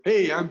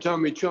Hey, I'm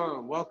Tommy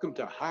Chong. Welcome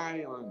to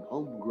High on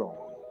Homegrown.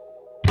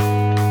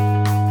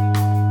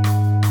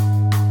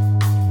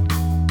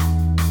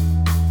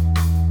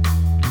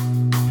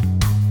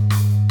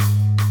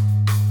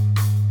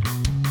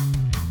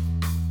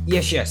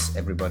 Yes,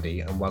 everybody,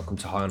 and welcome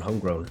to High on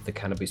Homegrown, the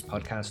cannabis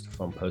podcast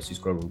from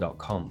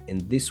postysgrowroom.com.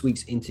 In this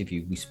week's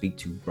interview, we speak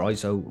to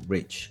Rhizo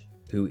Rich,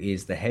 who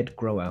is the head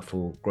grower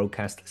for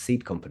Growcast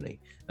Seed Company.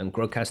 And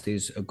Growcast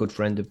is a good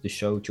friend of the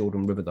show.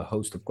 Jordan River, the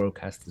host of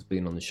Growcast, has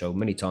been on the show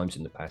many times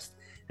in the past.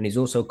 And he's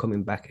also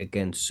coming back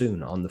again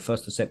soon on the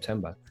 1st of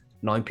September,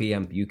 9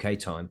 p.m. UK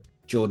time.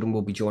 Jordan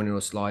will be joining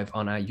us live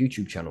on our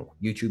YouTube channel,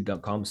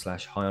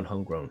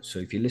 youtube.com/highonhomegrown. So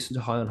if you listen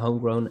to High on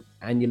Homegrown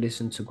and you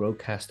listen to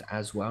Growcast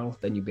as well,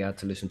 then you'll be able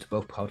to listen to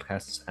both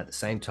podcasts at the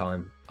same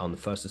time on the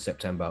 1st of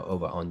September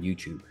over on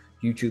YouTube,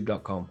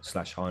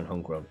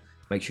 youtube.com/highonhomegrown.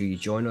 Make sure you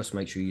join us.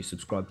 Make sure you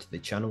subscribe to the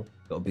channel.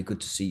 It'll be good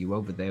to see you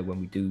over there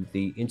when we do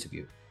the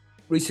interview.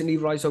 Recently,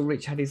 Rhizo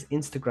Rich had his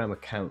Instagram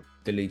account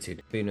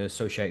deleted. Being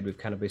associated with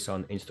cannabis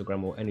on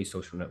Instagram or any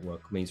social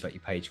network means that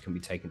your page can be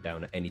taken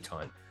down at any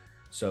time.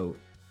 So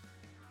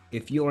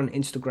if you're on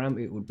Instagram,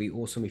 it would be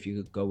awesome if you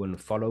could go and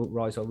follow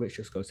Rhizo Rich.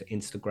 Just go to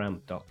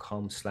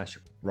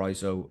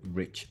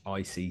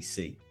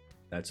instagram.com/RhizoRichICC.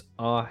 That's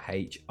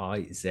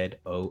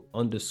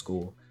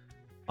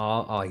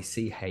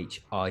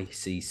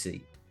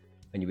RHIZO_RICHICC.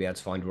 And you'll be able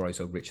to find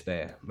Rhizo Rich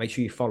there. Make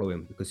sure you follow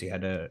him because he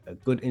had a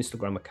good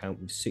Instagram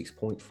account with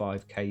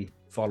 6.5k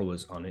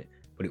followers on it,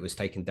 but it was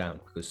taken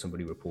down because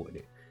somebody reported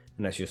it.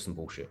 And that's just some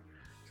bullshit.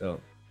 So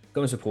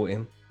go and support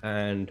him.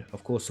 And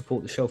of course,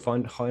 support the show.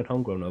 Find High on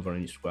Homegrown over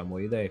on Instagram while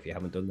you're there if you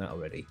haven't done that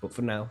already. But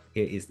for now,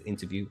 here is the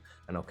interview,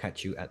 and I'll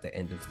catch you at the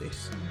end of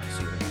this.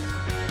 See you later.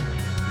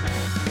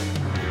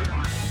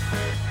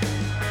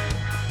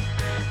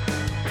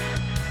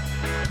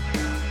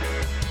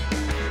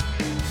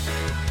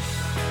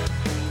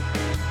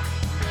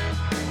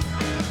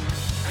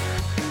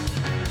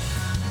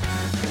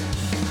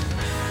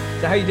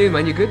 So how you doing,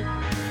 man? You good?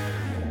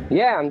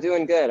 Yeah, I'm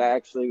doing good. I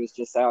actually was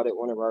just out at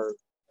one of our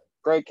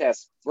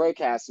broadcast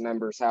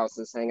members'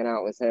 houses, hanging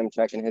out with him,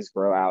 checking his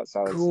grow out.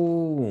 So I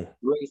was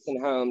racing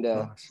home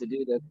to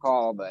do the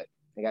call, but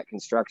I got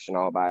construction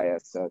all by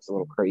us, so it's a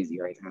little crazy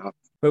right now.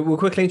 But we'll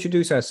quickly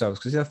introduce ourselves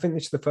because I think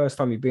this is the first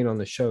time you've been on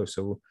the show.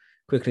 So we'll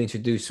quickly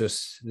introduce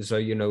us so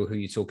you know who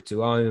you're talking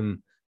to.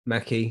 I'm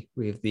Mackie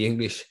with the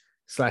English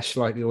 /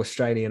 slightly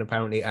Australian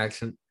apparently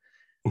accent.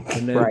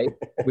 And then Right.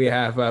 we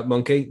have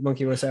Monkey.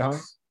 Monkey, you want to say hi?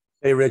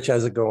 Hey, Rich,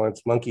 how's it going?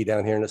 It's Monkey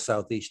down here in the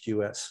Southeast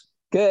U.S.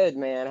 Good,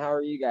 man. How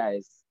are you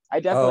guys?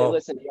 I definitely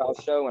listen to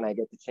y'all's show when I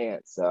get the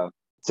chance, so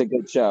it's a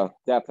good show.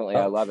 Definitely,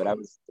 I love it. I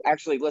was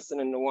actually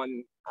listening to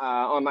one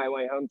on my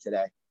way home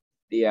today.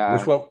 The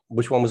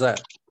Which one was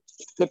that?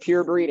 The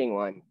pure breeding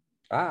one.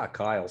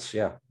 Kyle's,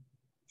 yeah.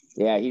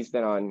 Yeah, he's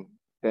been on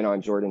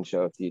Jordan's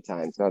show a few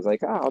times. So I was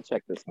like, I'll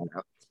check this one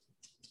out.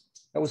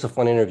 That was a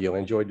fun interview. I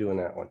enjoyed doing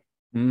that one.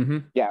 Mm-hmm.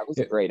 Yeah, it was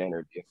a great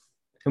interview.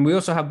 And we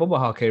also have Bubba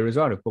Hawk here as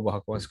well. If Bubba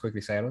Hawk wants to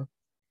quickly say hello.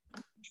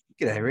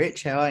 G'day,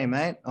 Rich. How are you,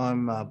 mate?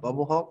 I'm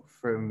Bubble Hawk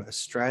from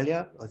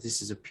Australia.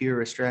 This is a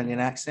pure Australian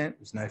accent.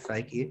 There's no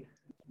fake here.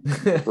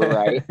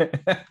 Right.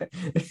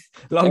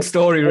 Long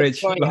story,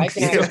 Rich. Long I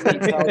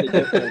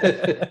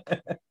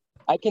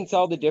can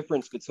tell the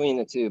difference between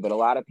the two, but a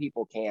lot of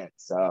people can't.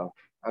 So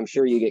I'm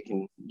sure you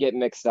can get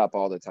mixed up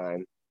all the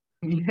time.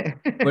 Yeah.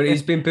 But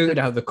he's been booted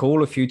out of the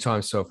call a few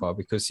times so far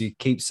because he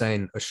keeps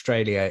saying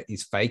Australia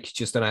is fake,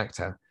 just an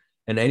actor.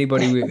 And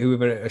anybody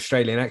with an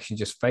Australian accent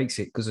just fakes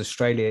it because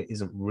Australia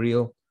isn't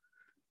real.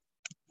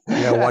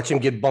 Yeah, watch him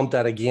get bumped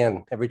out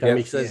again. Every time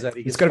he says that,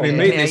 it's going to be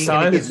me this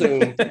time.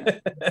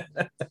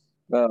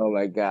 Oh,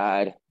 my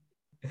God.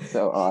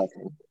 So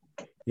awesome.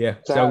 Yeah.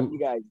 So how have you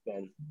guys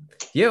been?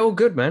 Yeah, all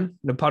good, man.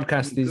 The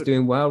podcast is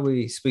doing well.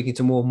 We're speaking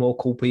to more and more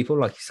cool people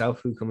like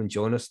yourself who come and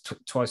join us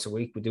twice a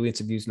week. We do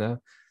interviews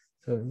now.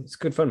 So it's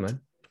good fun, man.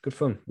 Good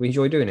fun. We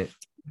enjoy doing it.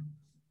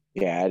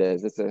 Yeah, it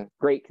is. It's a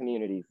great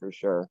community for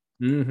sure.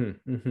 Mm-hmm,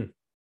 mm-hmm.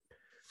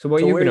 So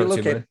where you been up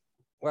to, man?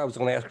 Well, I was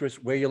going to ask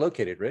Rich, where you're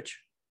located, Rich?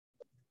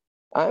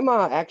 I'm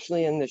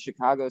actually in the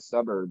Chicago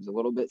suburbs, a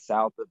little bit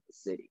south of the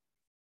city.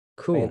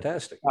 Cool.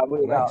 Fantastic.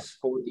 Probably about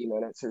 40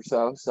 minutes or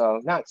so.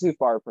 So not too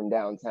far from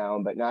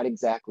downtown, but not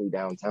exactly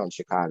downtown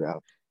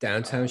Chicago.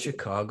 Downtown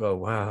Chicago.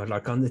 Wow.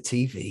 Like on the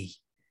TV.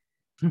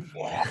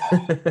 Yeah.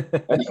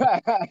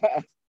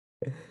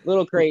 A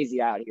little crazy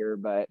out here,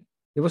 but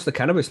what's the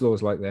cannabis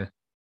laws like there?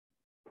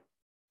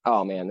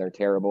 Oh man, they're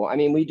terrible. I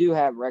mean, we do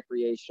have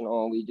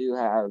recreational, we do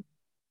have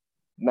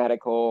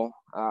medical,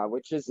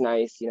 which is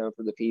nice,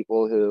 for the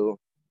people who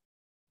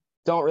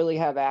don't really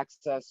have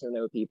access or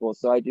know people.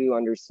 So I do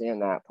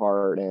understand that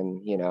part,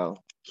 and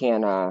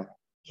can't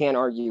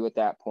argue with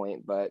that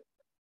point. But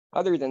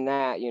other than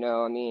that,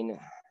 I mean,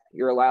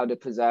 you're allowed to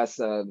possess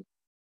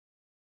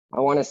I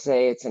want to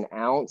say it's an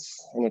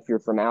ounce, and if you're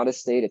from out of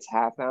state, it's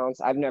half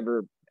ounce. I've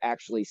never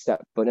actually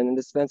stepped foot in a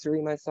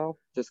dispensary myself,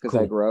 just because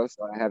I grow,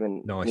 so I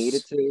haven't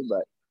needed to.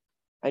 But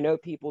I know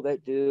people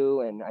that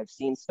do, and I've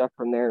seen stuff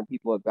from there, and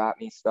people have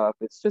got me stuff.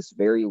 It's just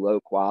very low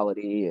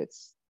quality.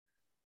 It's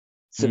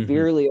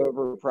severely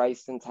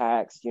overpriced and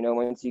taxed. You know,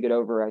 once you get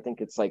over, I think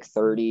it's like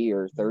 30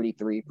 or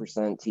 33%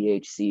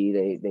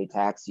 THC, they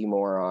tax you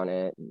more on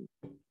it.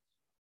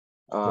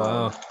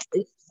 Wow.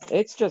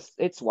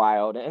 It's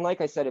wild. And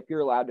like I said, if you're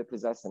allowed to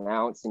possess an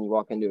ounce and you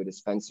walk into a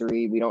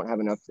dispensary, we don't have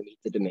enough to meet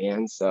the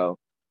demand. So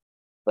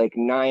like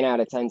 9 out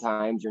of 10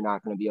 times, you're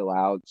not going to be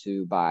allowed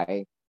to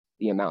buy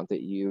the amount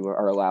that you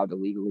are allowed to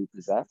legally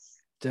possess.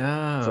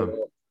 Damn. So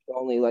they'll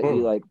only let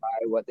you like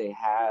buy what they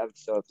have.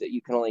 So if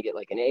you can only get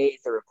like an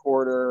eighth or a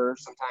quarter,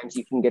 sometimes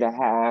you can get a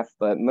half,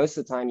 but most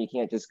of the time you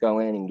can't just go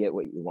in and get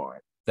what you want.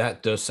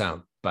 That does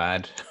sound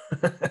bad.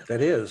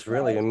 That is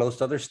really, in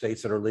most other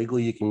states that are legal,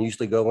 you can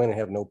usually go in and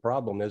have no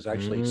problem. There's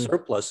actually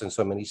surplus in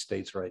so many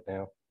states right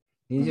now.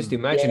 You just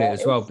imagine Yeah, it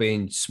as well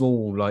being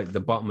small, like the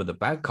bottom of the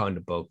bag kind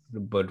of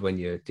bud when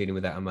you're dealing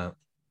with that amount.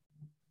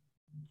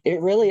 It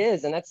really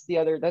is. And that's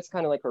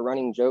kind of like a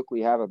running joke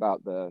we have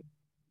about the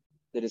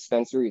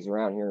dispensaries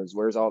around here is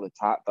where's all the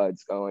top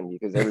buds going?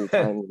 Because every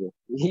time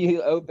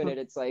you open it,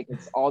 it's like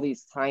it's all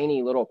these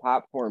tiny little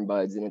popcorn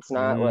buds. And it's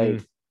not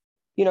like,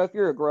 you know, if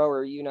you're a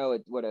grower, you know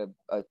what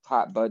a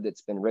top bud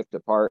that's been ripped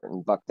apart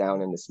and bucked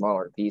down into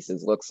smaller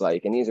pieces looks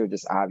like. And these are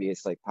just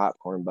obvious like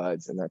popcorn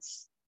buds. And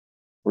that's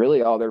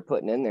really all they're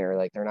putting in there.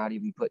 Like they're not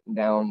even putting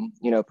down,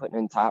 you know, putting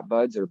in top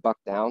buds or buck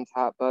down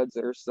top buds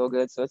that are still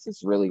good. So it's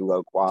just really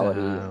low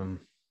quality.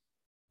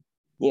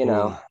 You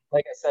know,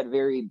 like I said,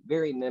 very,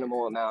 very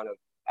minimal amount of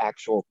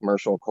actual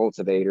commercial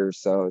cultivators.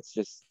 So it's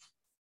just,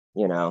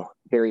 you know,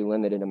 very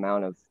limited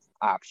amount of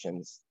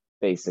options,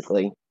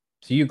 basically.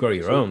 So you grow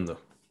your own though?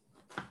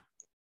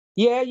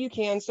 Yeah, you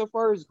can. So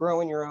far as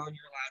growing your own,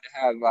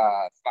 you're allowed to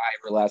have 5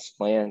 or less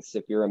plants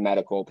if you're a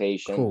medical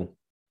patient. Cool.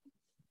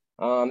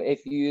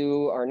 If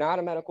you are not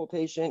a medical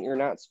patient, you're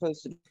not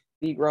supposed to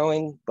be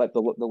growing. But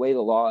the way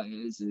the law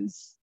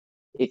is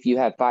if you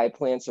have 5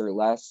 plants or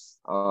less,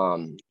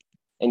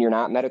 and you're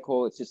not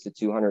medical, it's just a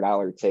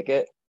 $200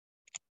 ticket.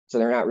 So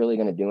they're not really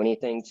going to do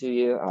anything to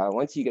you.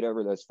 Once you get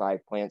over those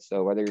 5 plants,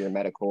 though, whether you're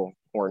medical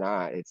or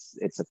not,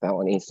 it's a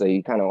felony. So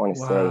you kind of want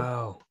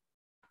to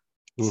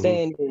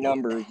stay in your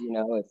numbers, you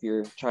know, if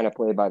you're trying to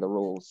play by the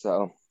rules.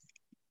 So.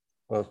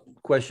 Well,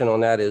 question on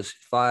that is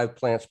 5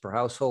 plants per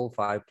household,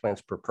 5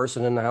 plants per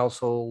person in the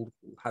household.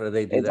 How do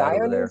they do that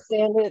over there? As I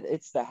understand it,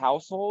 it's the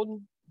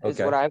household is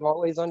what I've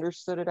always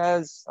understood it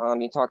as.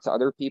 You talk to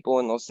other people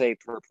and they'll say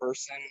per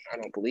person. I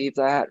don't believe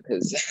that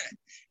because it'd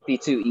be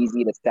too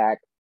easy to stack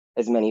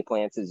as many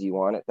plants as you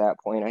want at that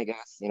point, I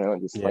guess, you know,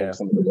 and just like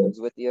somebody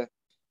lives with you.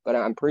 But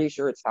I'm pretty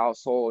sure it's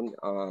household.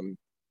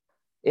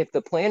 If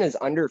the plant is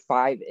under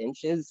 5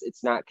 inches,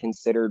 it's not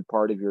considered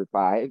part of your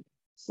 5.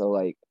 So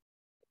like,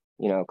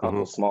 you know, a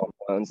couple small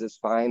clones is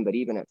fine, but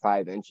even at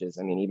 5 inches,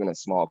 I mean, even a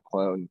small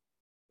clone,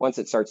 once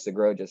it starts to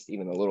grow just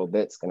even a little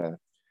bit, it's gonna.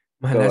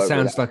 Man, that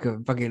sounds like a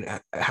fucking.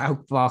 How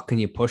far can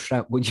you push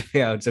that? Would you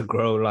be able to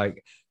grow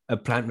like a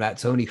plant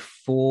that's only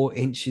 4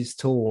 inches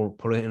tall,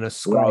 put it in a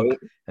scrog,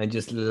 and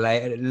just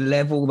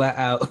level that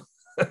out?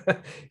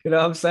 You know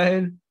what I'm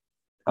saying?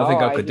 I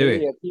think I could do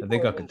it. I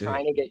think I could do it.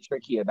 Trying to get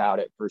tricky about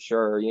it for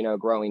sure. You know,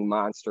 growing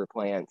monster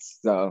plants.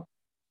 So.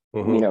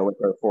 You know, with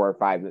their 4 or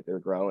 5 that they're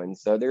growing.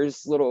 So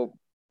there's little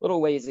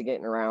ways of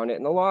getting around it.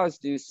 And the laws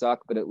do suck,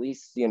 but at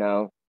least, you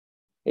know,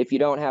 if you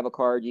don't have a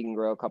card, you can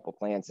grow a couple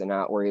plants and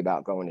not worry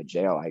about going to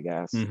jail, I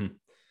guess.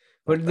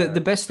 But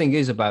the best thing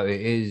is about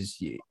it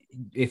is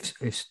if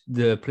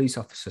the police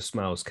officer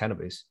smells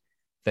cannabis,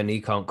 then he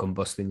can't come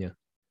busting you.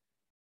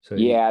 So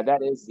yeah,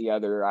 that is the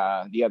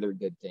other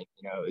good thing,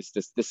 you know, it's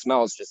just the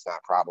smell is just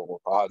not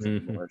probable cause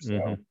anymore.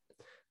 So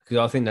because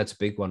I think that's a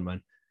big one,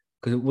 man.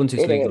 Because once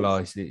it's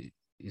legalized,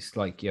 it's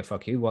like, yeah,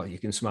 fuck you. What? You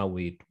can smell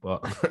weed.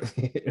 What? Because,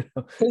 you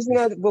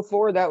know,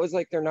 before that was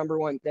like their number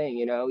one thing,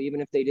 you know,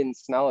 even if they didn't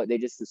smell it, they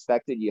just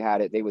suspected you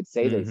had it. They would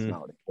say they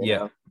smelled it. You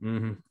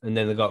know? And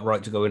then they got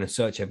right to go in and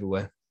search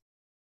everywhere.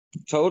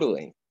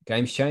 Totally.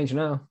 Game's changed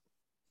now.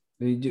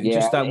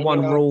 Just that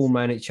one rule,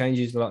 man, it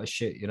changes a lot of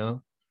shit, you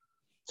know?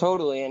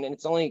 Totally. And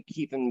it's only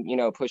keeping, you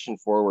know, pushing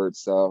forward.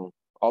 So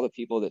all the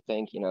people that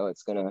think, you know,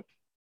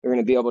 they're going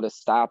to be able to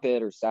stop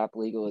it or stop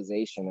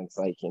legalization. It's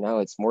like, you know,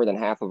 it's more than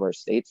half of our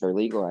states are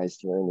legalized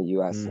here in the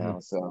U.S. now.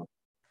 So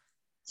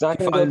it's not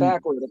going to go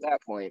backward at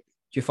that point.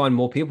 Do you find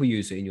more people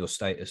use it in your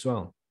state as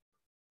well?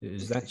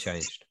 Has that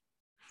changed?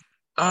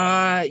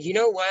 You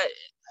know what?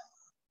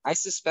 I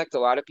suspect a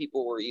lot of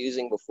people were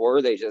using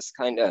before. They just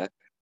kind of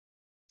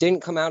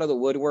didn't come out of the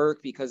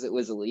woodwork because it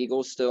was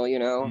illegal still, you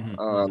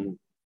know?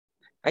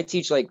 I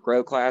teach like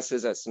grow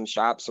classes at some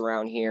shops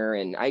around here,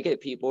 and I get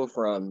people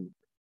from,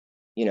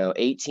 you know,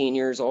 18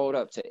 years old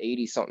up to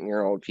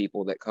 80-something-year-old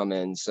people that come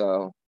in.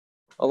 So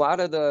a lot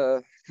of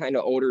the kind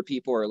of older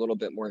people are a little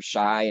bit more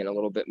shy and a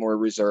little bit more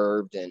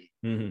reserved.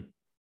 And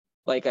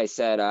like I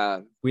said,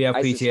 we have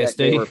PTSD.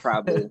 They were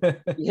probably,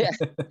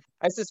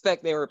 I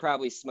suspect they were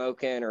probably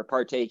smoking or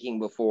partaking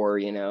before,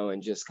 you know,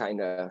 and just kind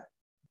of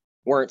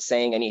weren't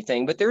saying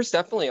anything. But there's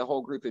definitely a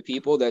whole group of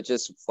people that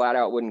just flat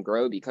out wouldn't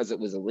grow because it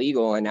was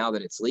illegal. And now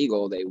that it's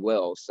legal, they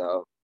will.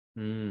 So,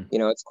 you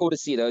know, it's cool to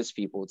see those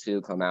people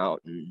too come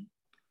out and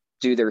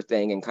do their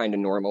thing and kind of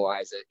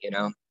normalize it, you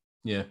know?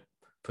 Yeah,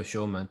 for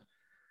sure, man.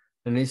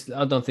 And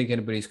I don't think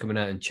anybody's coming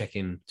out and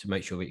checking to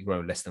make sure that you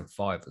grow less than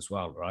 5 as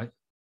well, right?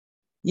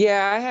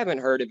 Yeah, I haven't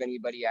heard of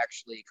anybody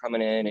actually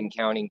coming in and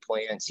counting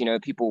plants. You know,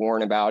 people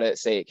warn about it,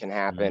 say it can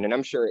happen, and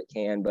I'm sure it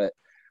can, but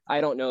I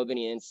don't know of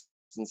any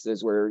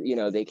instances where, you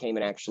know, they came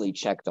and actually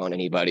checked on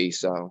anybody.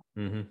 So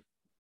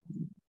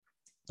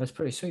that's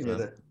pretty sweet,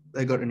 man.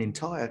 They got an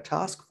entire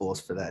task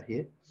force for that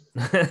here.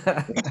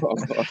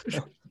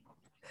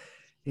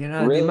 You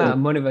know, Really? the amount of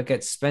money that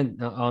gets spent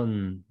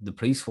on the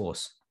police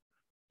force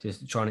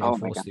just trying to Oh my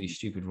enforce God. these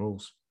stupid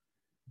rules.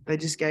 They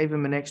just gave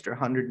him an extra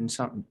 100 and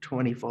something,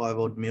 25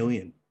 odd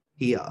million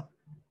here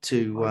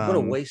to What a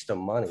waste of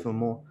money. for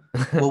more.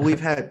 Well, we've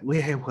had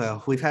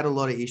a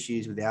lot of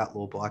issues with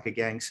outlaw biker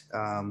gangs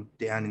down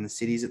in the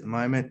cities at the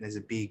moment. There's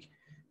a big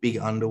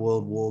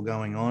underworld war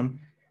going on.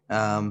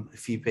 A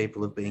few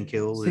people have been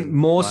killed.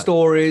 More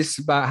stories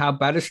about how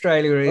bad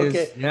Australia is.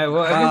 Okay. Yeah,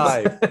 what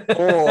 5,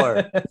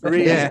 4,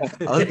 3. Yeah,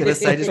 I was gonna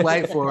say, just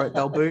wait for it.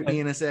 They'll boot me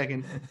in a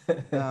second.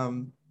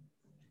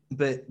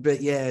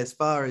 But yeah, as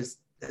far as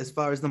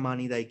the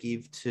money they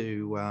give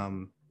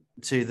to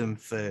them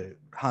for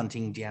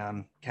hunting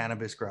down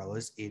cannabis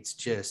growers, it's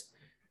just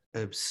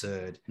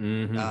absurd.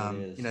 You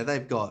know,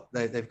 they've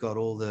got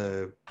all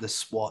the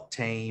SWAT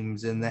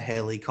teams and the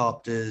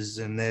helicopters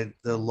and the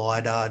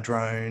LiDAR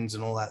drones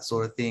and all that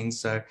sort of thing.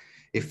 So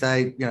if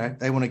they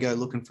want to go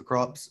looking for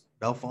crops,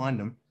 they'll find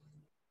them.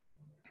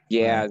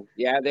 Yeah,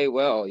 they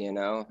will, you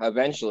know,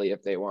 eventually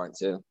if they want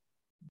to.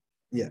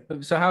 Yeah.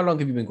 So how long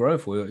have you been growing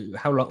for?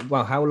 How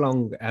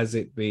long has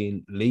it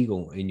been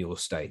legal in your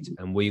state?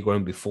 And were you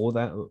growing before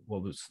that?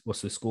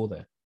 What's the score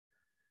there?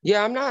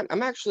 Yeah,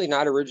 I'm actually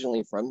not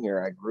originally from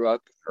here. I grew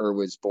up or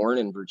was born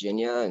in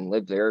Virginia and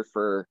lived there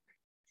for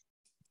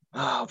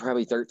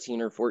probably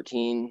 13 or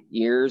 14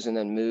 years, and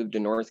then moved to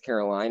North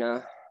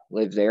Carolina,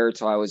 lived there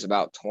till I was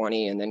about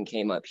 20, and then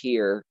came up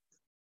here.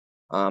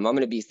 I'm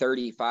going to be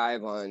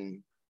 35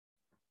 on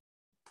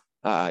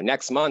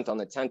next month on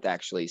the 10th,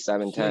 actually,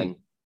 7/10.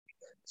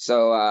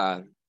 So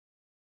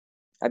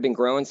I've been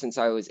growing since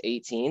I was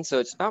 18. So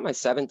it's about my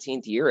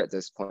 17th year at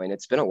this point.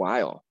 It's been a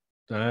while.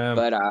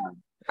 But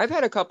I've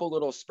had a couple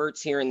little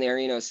spurts here and there,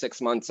 you know,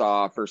 6 months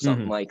off or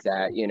something like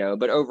that, you know,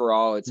 but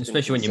overall it's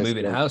especially when you move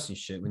in a house and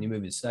shit, when you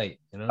move in state,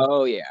 you know?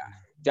 Oh yeah,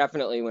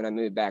 definitely. When I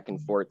move back and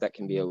forth, that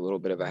can be a little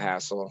bit of a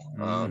hassle.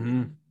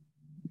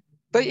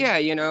 But yeah,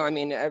 you know, I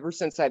mean, ever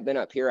since I've been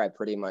up here, I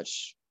pretty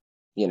much,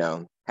 you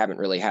know, haven't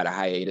really had a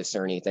hiatus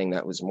or anything.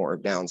 That was more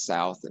down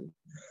south. And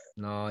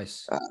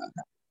nice.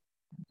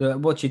 So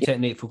what's your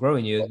technique for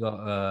growing? You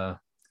got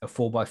a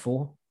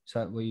 4x4? Is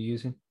that what you're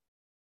using?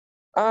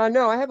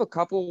 No, I have a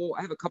couple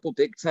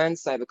big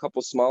tents. I have a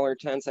couple smaller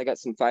tents. I got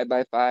some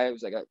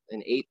 5x5s. I got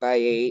an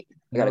 8x8.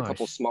 I got a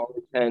couple smaller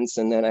tents,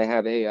 and then I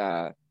have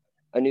a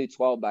new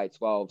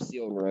 12x12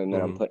 ceiling room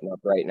that I'm putting up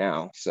right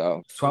now.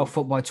 So 12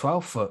 foot by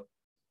 12 foot.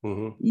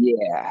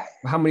 Yeah.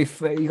 How many?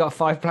 You got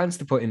 5 plants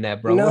to put in there,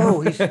 bro?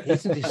 No, he's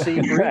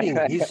seed breeding.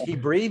 He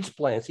breeds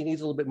plants. He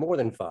needs a little bit more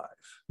than 5.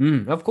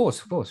 Of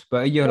course. But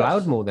are you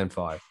allowed more than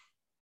 5?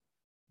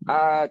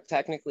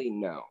 Technically,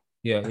 no.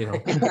 Yeah, you know.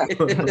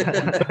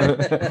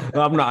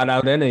 I'm not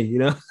allowed any, you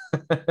know.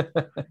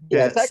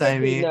 Yeah,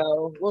 technically,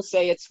 no. We'll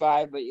say it's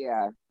 5, but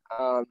yeah.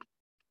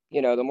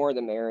 You know, the more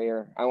the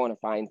merrier. I want to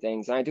find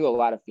things. And I do a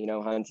lot of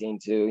pheno hunting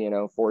too, you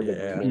know, for the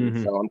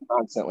so I'm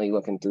constantly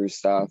looking through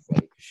stuff.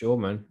 Like, sure,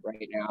 man.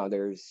 Right now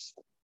there's,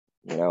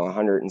 you know,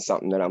 100 and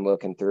something that I'm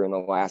looking through, and the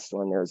last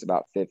one there's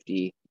about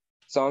 50.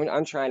 So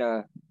I'm trying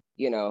to,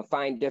 you know,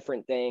 find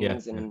different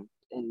things and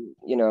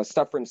you know,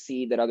 stuff from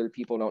seed that other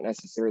people don't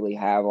necessarily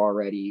have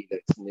already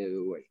that's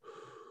new.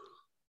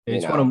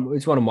 It's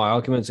one of my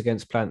arguments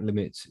against plant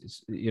limits.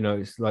 It's, you know,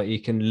 it's like you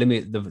can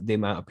limit the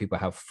amount of people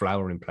have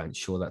flowering plants.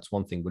 Sure, that's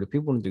one thing. But if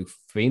people want to do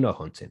pheno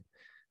hunting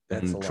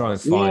and try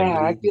and find,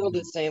 I feel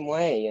the same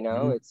way. You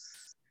know,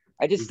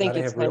 I just think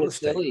it's kind of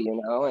silly.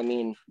 You know, I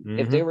mean,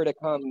 if they were to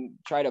come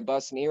try to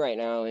bust me right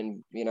now,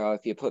 and you know,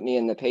 if you put me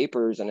in the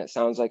papers and it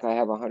sounds like I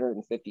have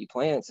 150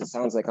 plants, it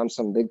sounds like I'm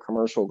some big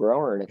commercial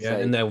grower, and it's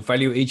like, and they'll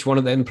value each one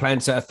of them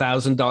plants at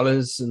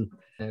 $1,000 and.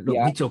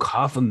 Look, we took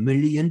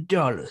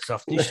 $500,000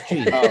 off this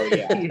tree. Oh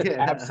yeah,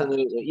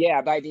 absolutely.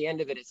 Yeah, by the end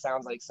of it, it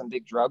sounds like some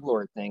big drug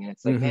lord thing. And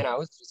it's like, man, I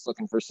was just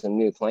looking for some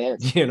new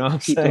plants. You know what I'm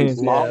saying?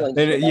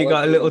 You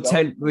got a little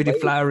tent with your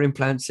flowering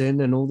plants in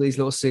and all these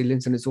little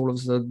ceilings, and it's all of a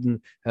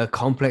sudden a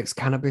complex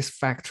cannabis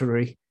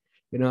factory.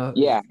 You know?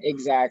 Yeah,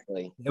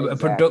 exactly. A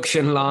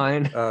production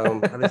line. How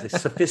is it?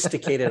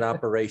 Sophisticated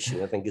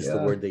operation, I think is the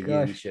word they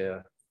use. Yeah.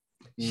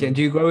 Do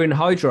you grow in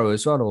hydro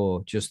as well,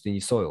 or just in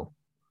your soil?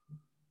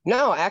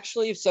 No,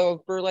 actually,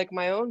 so for like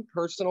my own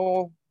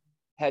personal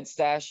head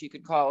stash, you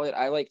could call it,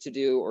 I like to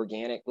do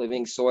organic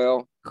living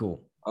soil.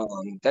 Cool.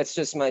 That's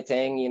just my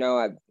thing. You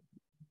know,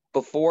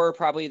 before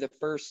probably the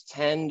first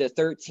 10 to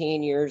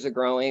 13 years of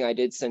growing, I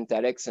did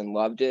synthetics and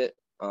loved it.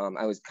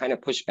 I was kind of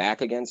pushed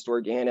back against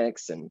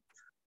organics and,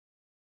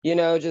 you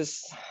know,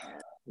 just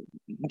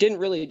didn't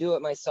really do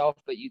it myself,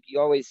 but you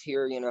always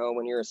hear, you know,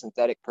 when you're a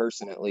synthetic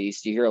person, at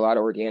least you hear a lot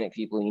of organic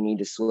people, you need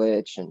to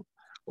switch, and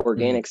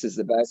organics is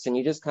the best. And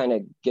you just kind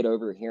of get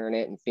over hearing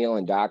it and feel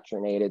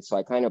indoctrinated. So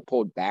I kind of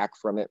pulled back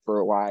from it for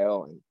a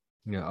while. And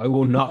yeah, I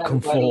will not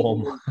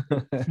conform.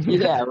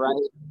 Yeah,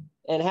 right.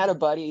 And had a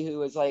buddy who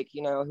was like,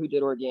 you know, who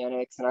did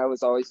organics, and I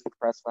was always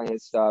impressed by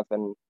his stuff.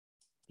 And,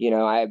 you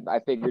know, I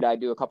figured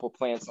I'd do a couple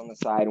plants on the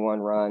side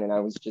one run, and I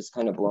was just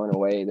kind of blown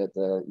away that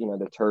the, you know,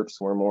 the terps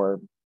were more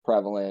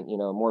prevalent, you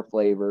know, more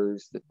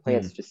flavors. The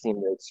plants just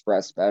seem to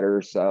express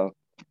better. So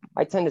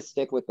I tend to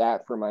stick with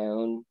that for my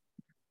own,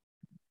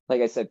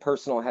 like I said,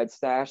 personal head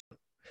stash.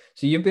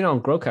 So you've been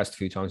on Growcast a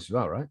few times as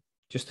well, right?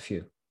 Just a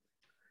few.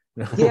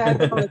 Yeah, I've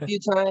been on a few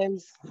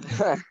times.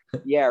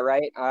 Yeah,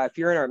 right. If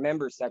you're in our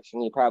member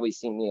section, you've probably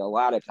seen me a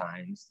lot of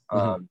times.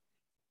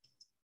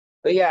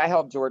 But yeah, I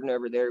helped Jordan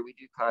over there. We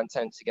do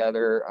content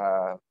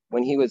together.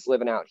 When he was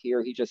living out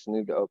here, he just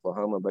moved to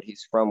Oklahoma, but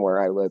he's from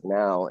where I live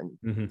now.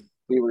 And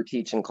we were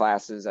teaching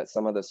classes at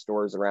some of the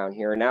stores around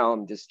here. Now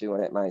I'm just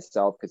doing it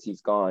myself because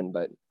he's gone.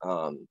 But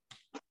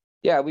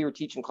yeah, we were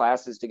teaching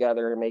classes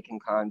together, making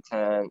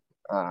content,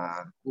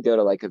 go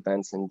to like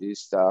events and do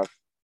stuff.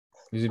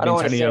 I don't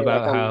want to say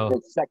like I'm a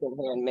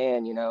secondhand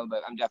man, you know,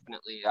 but I'm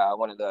definitely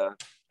one of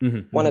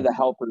the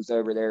helpers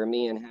over there.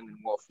 Me and him and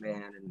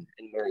Wolfman and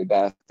Mary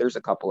Beth. There's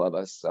a couple of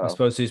us. So. I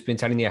suppose he's been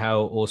telling you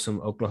how awesome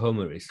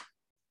Oklahoma is.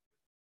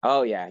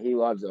 Oh yeah, he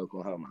loves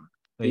Oklahoma.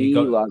 He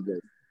loves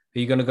it. Are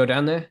you gonna go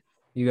down there?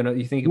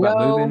 You think about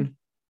moving?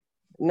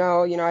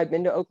 No, you know, I've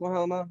been to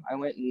Oklahoma. I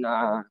went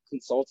and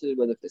consulted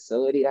with a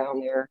facility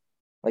down there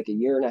like a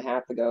year and a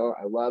half ago.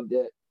 I loved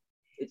it.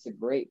 It's a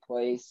great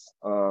place.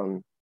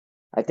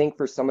 I think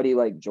for somebody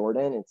like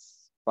Jordan,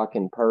 it's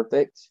fucking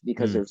perfect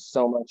because there's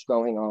so much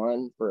going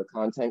on for a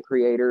content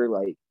creator.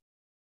 Like,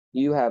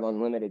 you have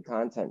unlimited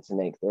content to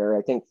make there.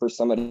 I think for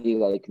somebody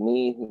like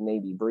me who may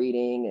be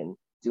breeding and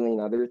doing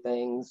other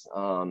things,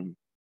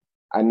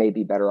 I may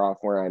be better off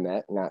where I'm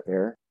at, not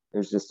there.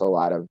 There's just a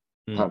lot of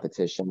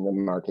competition. The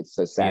market's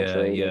so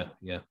saturated.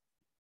 Yeah.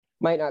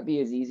 Might not be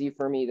as easy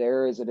for me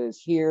there as it is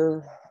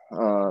here.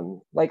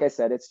 Like I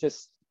said, it's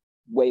just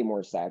way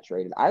more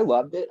saturated. I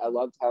loved it. I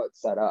loved how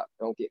it's set up.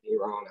 Don't get me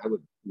wrong. I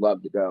would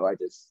love to go. I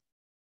just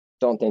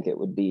don't think it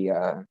would be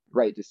a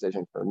right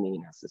decision for me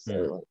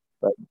necessarily.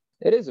 But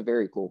it is a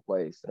very cool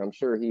place, and I'm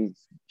sure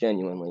he's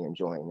genuinely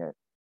enjoying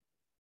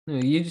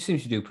it. You just seem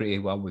to do pretty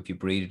well with your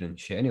breeding and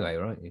shit anyway,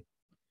 right?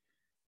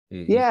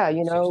 Yeah,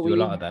 you know, do a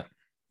lot of that.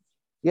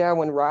 Yeah,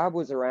 when Rob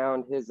was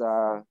around, his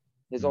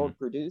old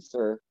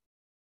producer,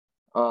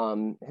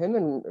 him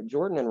and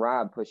Jordan and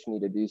Rob pushed me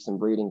to do some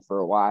breeding for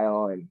a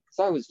while, and because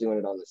I was doing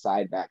it on the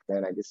side back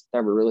then, I just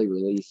never really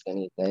released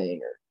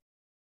anything or,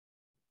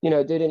 you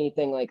know, did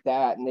anything like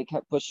that. And they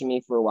kept pushing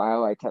me for a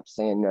while. I kept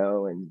saying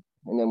no, and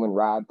then when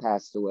Rob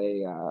passed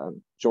away,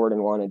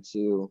 Jordan wanted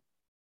to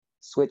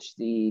switch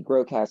the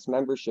Growcast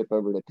membership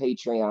over to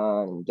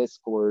Patreon and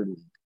Discord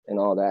and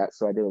all that.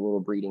 So I did a little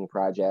breeding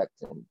project,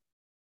 and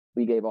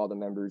we gave all the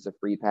members a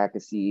free pack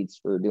of seeds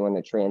for doing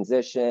the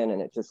transition,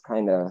 and it just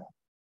kind of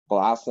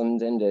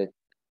blossomed into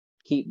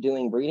keep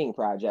doing breeding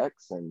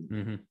projects, and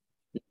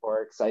people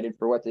are excited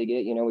for what they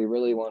get. You know, we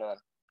really want to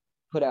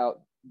put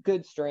out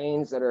good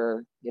strains that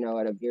are, you know,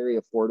 at a very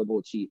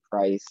affordable, cheap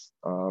price.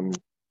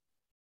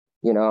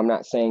 You know, I'm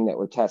not saying that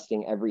we're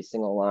testing every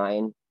single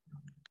line.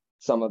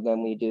 Some of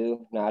them we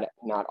do, not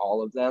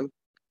all of them.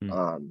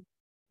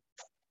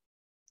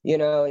 You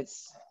know,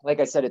 it's like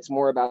I said, it's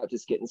more about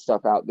just getting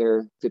stuff out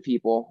there to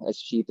people as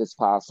cheap as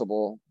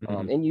possible,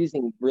 and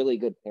using really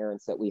good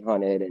parents that we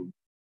hunted and,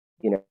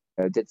 you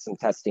know, did some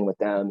testing with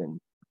them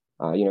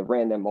and, you know,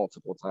 ran them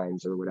multiple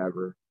times or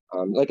whatever.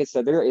 Like I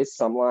said, there is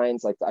some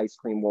lines like the Ice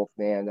Cream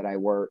Wolfman that I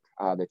work,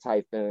 the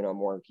Typhoon I'm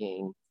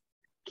working,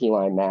 Key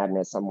Lime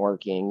Madness I'm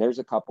working. There's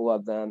a couple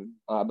of them,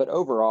 but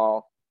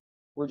overall,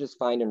 we're just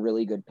finding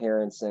really good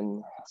parents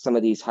and some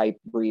of these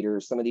hype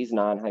breeders, some of these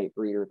non-hype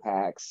breeder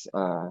packs,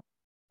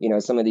 you know,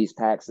 some of these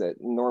packs that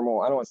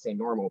normal, I don't want to say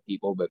normal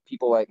people, but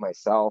people like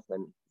myself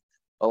and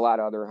a lot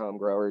of other home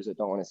growers that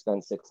don't want to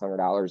spend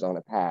 $600 on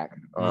a pack,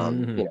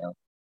 you know,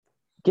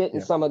 getting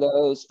some of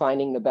those,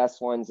 finding the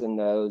best ones in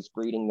those,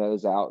 breeding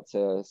those out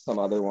to some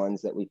other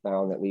ones that we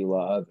found that we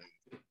love,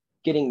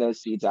 getting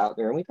those seeds out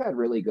there. And we've had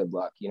really good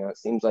luck. You know, it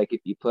seems like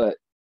if you put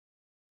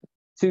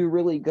two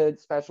really good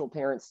special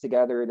parents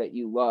together that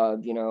you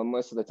love, you know,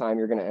 most of the time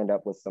you're going to end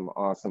up with some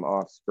awesome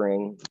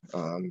offspring.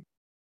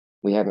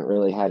 We haven't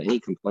really had any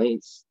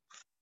complaints.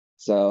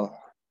 So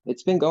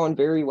it's been going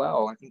very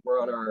well. I think we're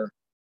on our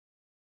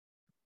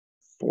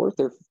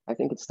fourth, or I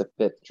think it's the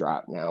fifth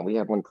drop now. We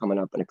have one coming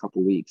up in a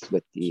couple weeks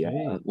with the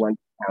one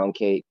pound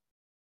cake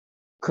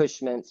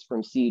Kush Mints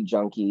from Seed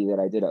Junkie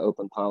that I did an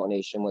open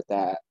pollination with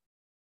that.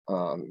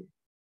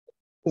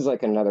 It's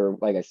like another,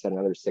 like I said,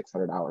 another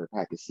 $600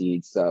 pack of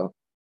seeds. So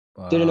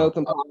did an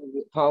open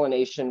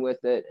pollination with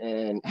it,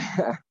 and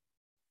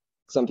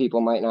some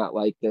people might not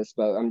like this,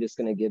 but I'm just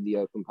going to give the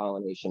open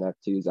pollination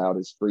F2s out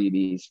as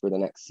freebies for the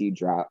next seed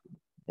drop.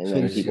 And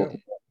then people.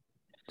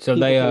 So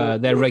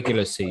they're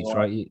regular seeds,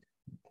 right?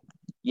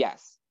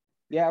 Yes.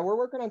 Yeah, we're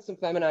working on some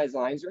feminized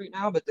lines right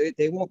now, but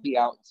they won't be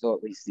out until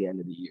at least the end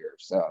of the year.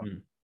 So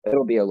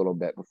it'll be a little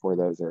bit before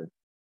those are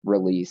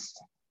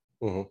released.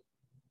 Mm-hmm.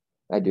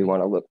 I do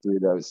want to look through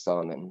those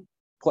some and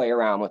play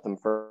around with them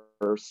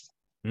first.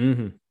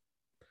 Mm-hmm.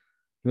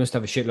 You must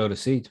have a shitload of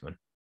seeds, man.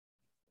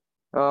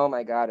 Oh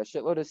my God, a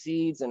shitload of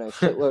seeds and a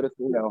shitload of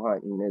female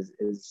hunting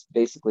is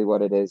basically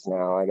what it is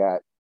now.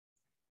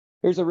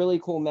 There's a really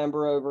cool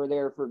member over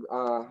there for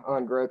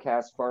on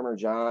Growcast, Farmer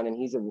John, and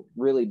he's a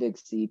really big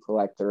seed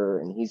collector,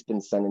 and he's been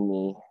sending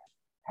me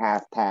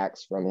half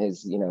packs from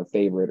his,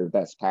 favorite or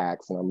best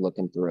packs, and I'm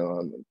looking through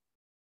them. And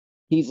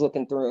he's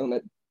looking through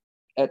them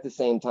at the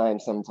same time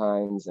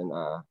sometimes, and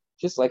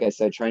just like I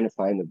said, trying to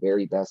find the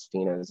very best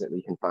phenos that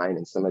we can find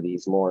in some of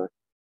these more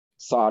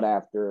sought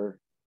after,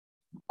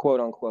 quote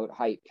unquote,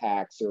 hype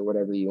packs or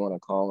whatever you want to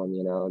call them,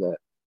 that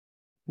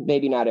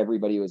maybe not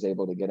everybody was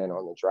able to get in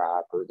on the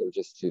drop, or they're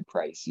just too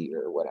pricey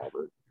or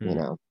whatever.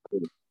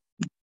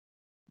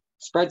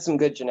 Spread some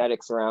good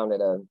genetics around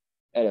at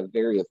a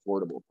very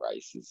affordable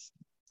price is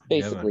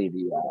basically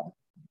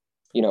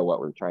what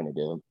we're trying to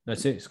do.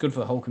 That's it. It's good for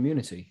the whole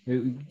community.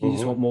 You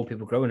just want more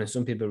people growing, and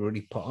some people are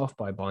really put off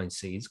by buying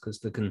seeds because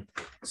they can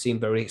seem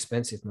very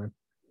expensive, man.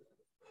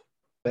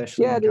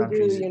 Especially in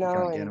countries do, that you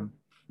can't get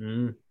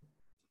them.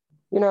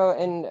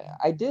 And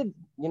I did,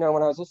 when I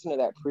was listening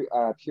to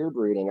that pure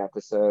breeding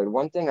episode,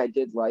 one thing I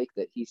did like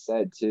that he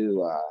said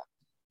too,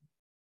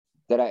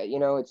 that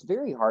it's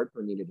very hard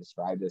for me to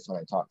describe this when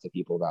I talk to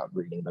people about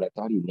breeding, but I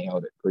thought he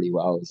nailed it pretty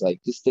well. It's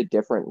like just the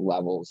different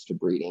levels to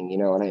breeding. You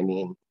know what I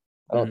mean?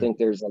 I don't think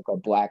there's like a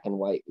black and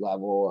white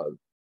level of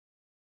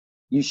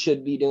you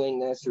should be doing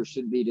this or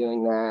should be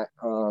doing that.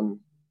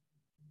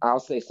 I'll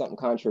say something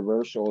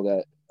controversial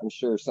that I'm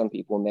sure some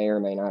people may or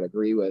may not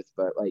agree with,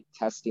 but like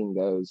testing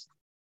goes,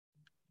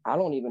 I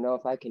don't even know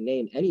if I can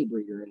name any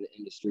breeder in the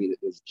industry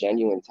that does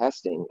genuine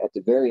testing. At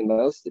the very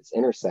most, it's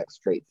intersex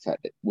trait,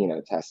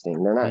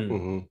 testing. They're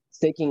not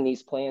sticking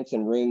these plants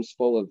in rooms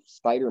full of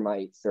spider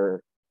mites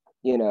or,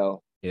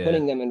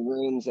 putting them in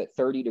rooms at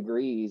 30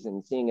 degrees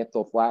and seeing if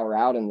they'll flower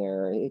out in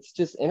there. It's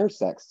just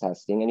intersex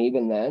testing. And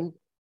even then,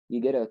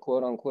 you get a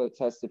quote unquote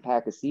tested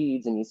pack of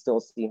seeds and you still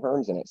see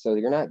herms in it. So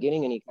you're not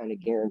getting any kind of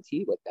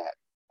guarantee with that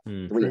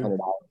 $300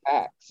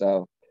 pack.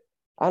 So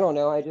I don't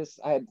know. I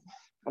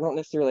don't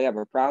necessarily have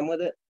a problem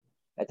with it.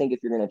 I think if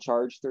you're going to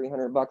charge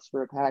 $300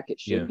 for a pack, it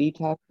should be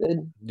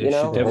tested.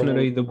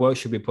 Definitely, the work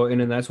should be put in,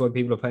 and that's why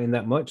people are paying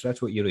that much.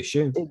 That's what you'd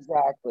assume.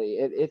 Exactly.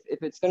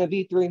 If it's going to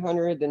be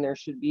 $300, then there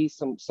should be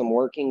some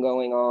working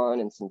going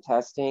on and some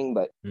testing.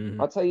 But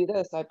I'll tell you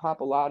this: I pop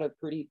a lot of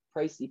pretty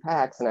pricey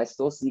packs, and I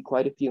still see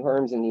quite a few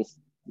herms in these,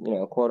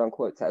 quote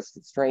unquote,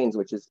 tested strains,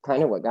 which is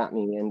kind of what got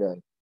me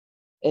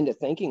into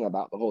thinking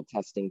about the whole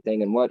testing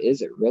thing and what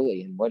is it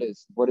really, and what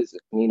is the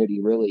community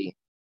really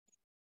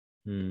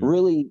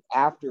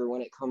after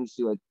when it comes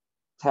to a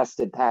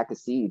tested pack of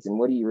seeds, and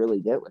what do you really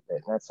get with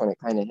it? And that's when it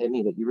kind of hit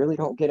me that you really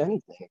don't get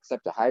anything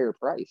except a higher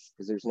price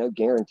because there's no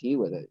guarantee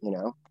with it,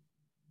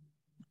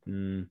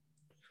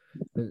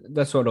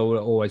 That's what I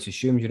always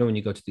assumed, when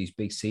you go to these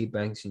big seed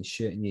banks and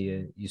shit and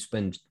you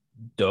spend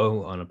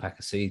dough on a pack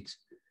of seeds,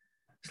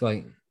 it's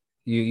like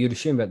you'd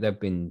assume that they've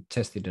been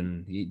tested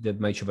and they've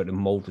made sure that they're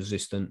mold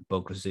resistant,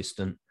 bug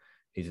resistant,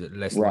 is it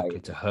less likely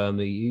to herm.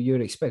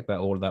 You'd expect that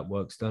all of that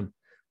work's done.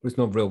 There's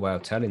no real way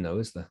of telling, though,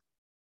 is there?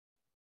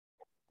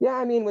 Yeah,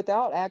 I mean,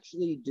 without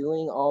actually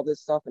doing all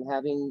this stuff and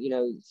having,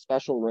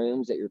 special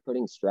rooms that you're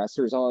putting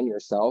stressors on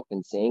yourself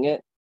and seeing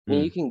it, I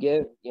mean, you can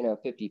give,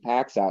 50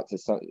 packs out to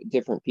some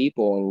different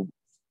people and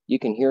you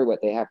can hear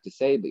what they have to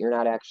say, but you're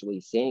not actually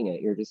seeing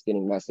it. You're just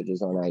getting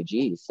messages on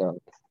IG. So,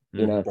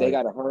 if they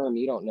got a herm,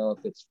 you don't know if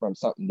it's from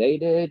something they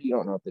did. You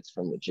don't know if it's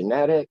from the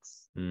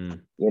genetics.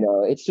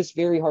 It's just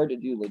very hard to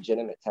do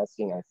legitimate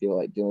testing, I feel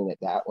like, doing it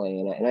that way.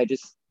 And I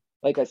just,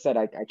 like I said,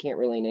 I can't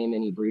really name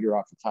any breeder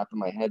off the top of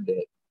my head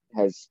that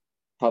has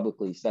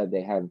publicly said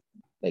they have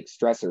like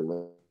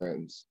stressor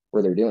rooms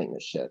where they're doing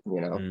this shit.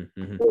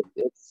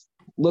 It's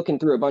looking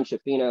through a bunch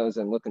of phenos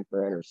and looking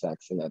for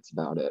intersex, and that's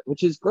about it,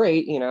 which is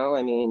great.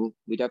 I mean,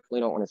 we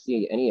definitely don't want to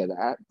see any of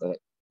that, but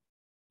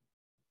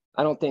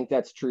I don't think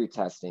that's true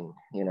testing,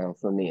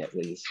 for me at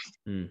least.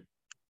 So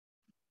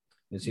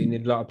you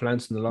need a lot of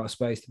plants and a lot of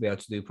space to be able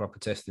to do proper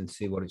testing to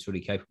see what it's really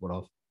capable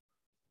of.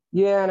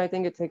 Yeah, and I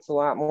think it takes a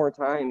lot more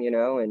time,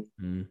 and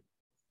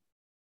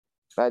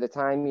by the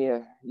time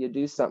you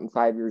do something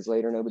 5 years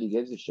later, nobody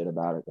gives a shit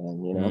about it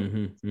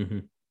then,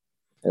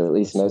 Or at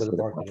least most of the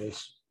market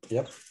is.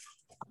 Yep.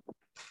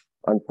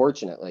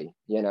 Unfortunately,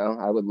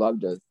 I would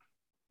love to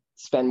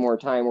spend more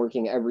time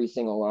working every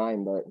single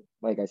line, but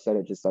like I said,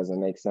 it just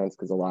doesn't make sense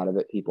because a lot of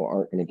it people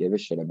aren't going to give a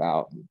shit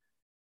about.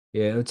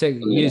 Yeah, it'll take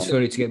years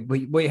for it to get.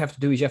 But what you have to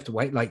do is you have to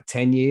wait like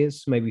 10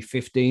 years, maybe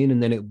 15,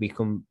 and then it'll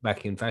become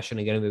back in fashion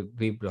again. With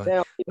people like,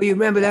 well, you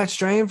remember that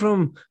strain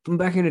from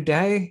back in the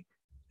day?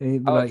 And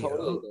you'd be like,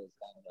 totally goes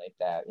down like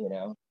that,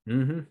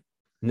 And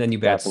then you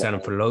better sell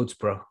them for loads,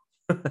 bro.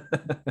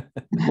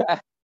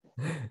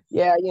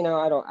 Yeah,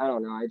 I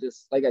don't know. I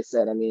just, like I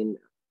said, I mean,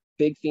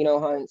 big pheno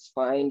hunts,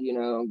 find, you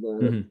know,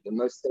 the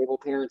most stable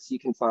parents you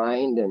can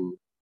find,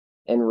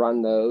 and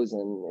run those,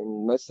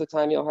 and most of the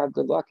time you'll have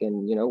good luck,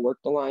 and, you know, work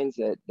the lines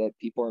that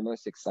people are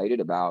most excited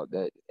about,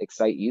 that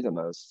excite you the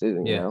most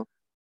too, you know,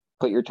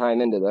 put your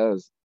time into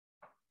those.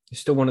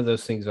 It's still one of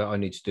those things that I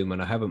need to do,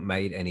 man. I haven't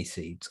made any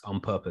seeds on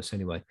purpose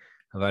anyway.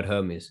 I've had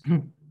Hermes,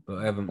 but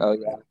I haven't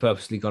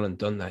purposely gone and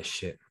done that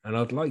shit, and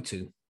I'd like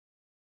to.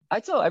 I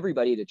tell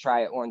everybody to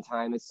try it one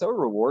time. It's so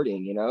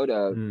rewarding, you know,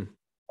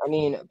 I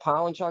mean,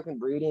 pollen chuck and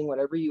breeding,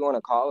 whatever you want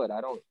to call it.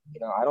 I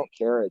don't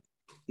care. At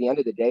the end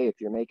of the day,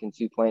 if you're making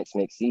 2 plants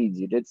make seeds,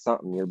 you did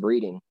something, you're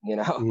breeding, you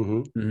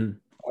know.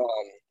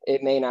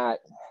 It may not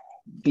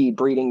be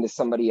breeding to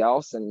somebody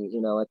else. And,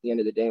 you know, at the end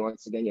of the day,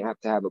 once again, you have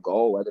to have a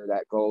goal, whether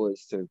that goal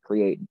is to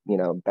create, you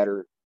know,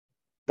 better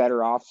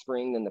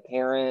offspring than the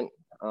parent,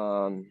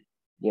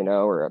 you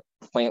know, or a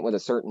plant with a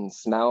certain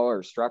smell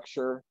or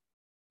structure.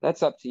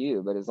 That's up to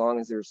you. But as long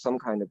as there's some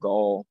kind of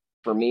goal,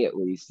 for me at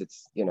least,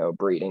 it's, you know,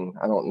 breeding.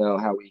 I don't know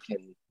how we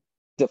can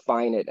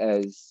define it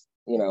as,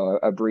 you know,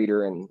 a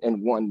breeder in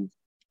one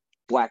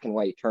black and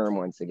white term.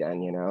 Once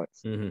again, you know,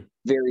 it's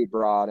very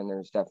broad, and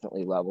there's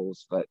definitely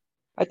levels, but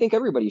I think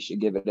everybody should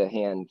give it a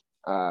hand,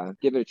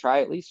 give it a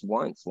try at least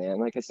once, man.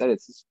 Like I said,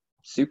 it's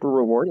super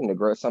rewarding to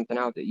grow something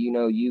out that, you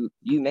know, you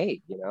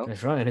made, you know.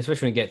 That's right. And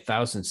especially when you get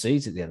 1,000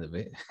 seeds at the end of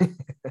it.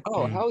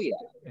 Oh, hell yeah.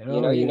 You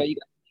know, you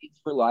got seeds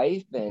for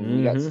life, and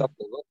you got stuff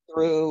to look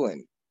through,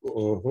 and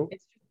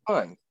it's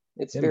fun.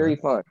 It's very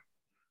fun.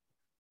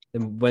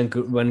 And when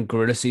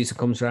gorilla season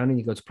comes around and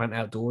you go to plant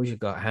outdoors, you've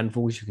got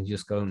handfuls you can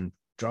just go and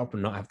drop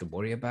and not have to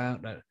worry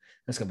about.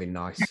 That's gonna be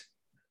nice.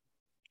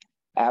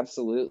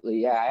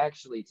 Absolutely. Yeah, I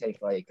actually take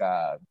like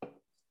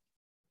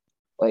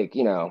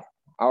you know,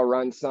 I'll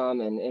run some,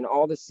 and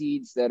all the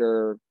seeds that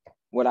are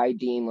what I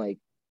deem like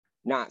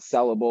not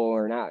sellable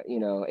or not, you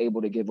know,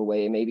 able to give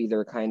away. Maybe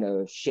they're kind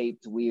of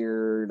shaped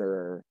weird,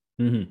 or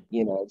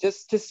you know,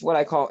 just what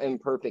I call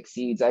imperfect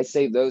seeds. I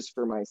save those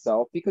for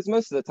myself, because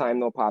most of the time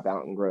they'll pop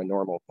out and grow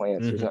normal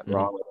plants. There's nothing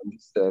wrong with them.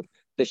 Just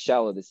the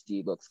shell of the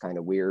seed looks kind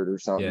of weird or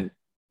something.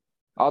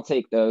 I'll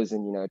take those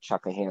and, you know,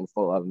 chuck a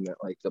handful of them at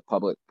like the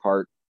public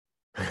park,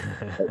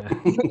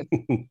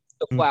 the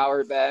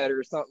flower bed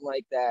or something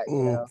like that,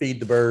 you know?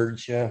 Feed the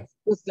birds,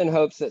 just in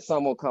hopes that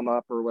some will come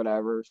up or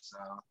whatever. So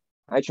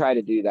I try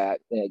to do that,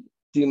 and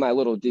do my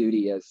little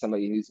duty as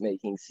somebody who's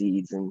making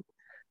seeds, and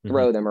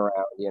throw them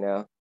around, you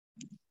know.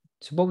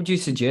 So what would you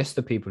suggest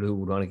to people who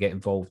would want to get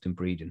involved in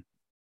breeding?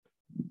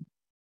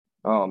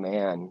 Oh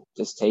man,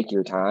 just take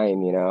your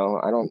time, you know.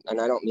 I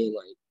don't mean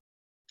like,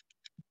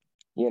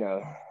 you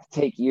know,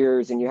 take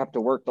years and you have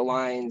to work the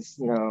lines,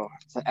 you know,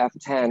 to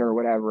F10 or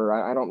whatever.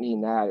 I don't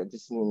mean that. I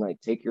just mean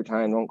like, take your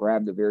time. Don't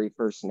grab the very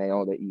first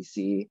male that you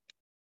see,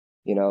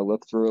 you know,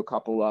 look through a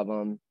couple of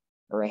them,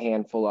 or a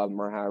handful of them,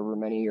 or however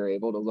many you're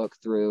able to look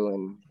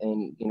through,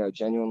 and you know,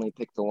 genuinely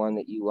pick the one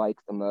that you like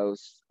the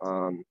most.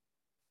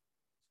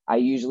 I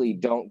usually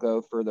don't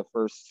go for the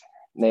first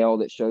male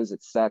that shows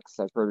its sex.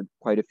 I've heard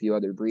quite a few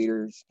other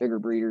bigger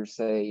breeders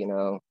say, you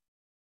know,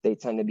 they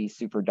tend to be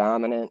super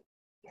dominant.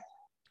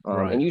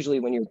 And usually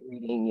when you're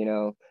breeding, you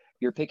know,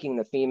 you're picking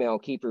the female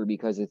keeper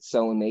because it's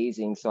so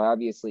amazing. So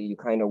obviously you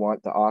kind of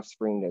want the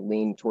offspring to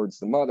lean towards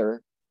the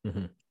mother.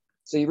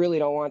 So you really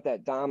don't want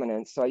that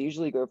dominance. So I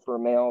usually go for a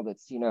male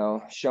that's, you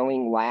know,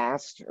 showing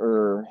last,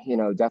 or, you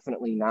know,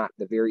 definitely not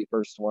the very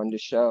first one to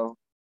show.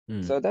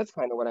 So that's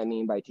kind of what I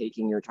mean by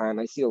taking your time.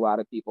 I see a lot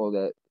of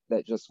people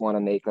that just want to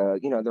make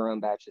you know, their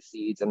own batch of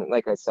seeds. And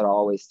like I said, I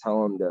always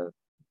tell them to,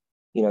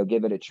 you know,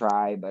 give it a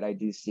try. But I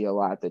do see a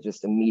lot that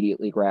just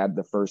immediately grab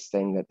the first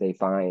thing that they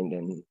find,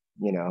 and,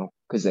 you know,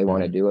 because they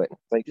want to do it.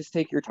 Like, just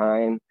take your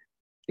time.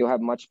 You'll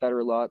have much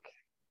better luck.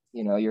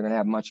 You know, you're going to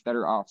have much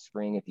better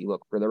offspring if you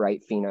look for the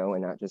right pheno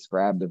and not just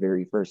grab the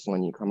very first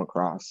one you come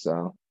across.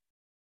 So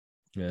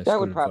that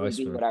would probably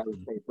be what I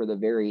would say for the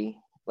very,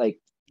 like,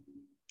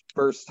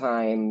 first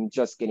time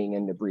just getting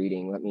into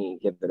breeding. Let me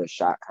give it a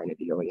shot kind of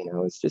deal, you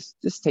know. It's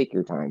just take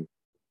your time.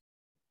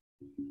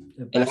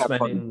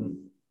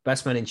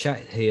 Best man in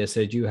chat here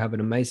said you have an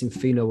amazing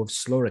pheno of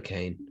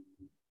Slurricane.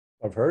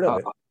 I've heard of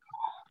it.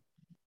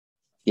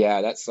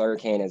 Yeah, that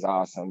Slurricane is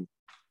awesome.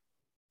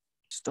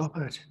 Stop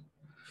it.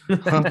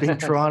 I've been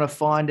trying to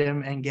find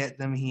them and get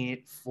them here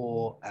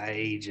for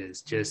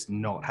ages. Just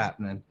not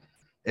happening.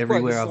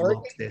 Everywhere I've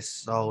looked, they're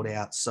sold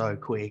out so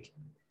quick.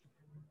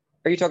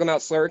 Are you talking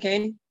about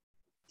Slurricane?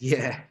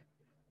 Yeah.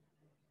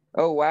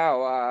 Oh,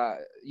 wow.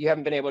 You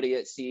haven't been able to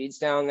get seeds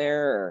down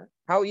there? Or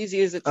how easy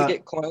is it to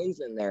get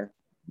clones in there?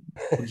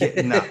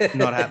 Yeah, no,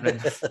 not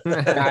happening.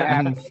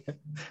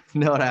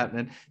 Not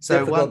happening. So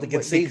difficult to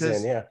get seeds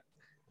in,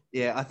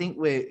 yeah, I think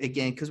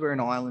because we're an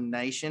island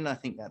nation, I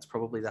think that's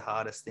probably the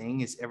hardest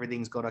thing, is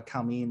everything's got to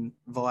come in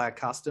via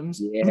customs,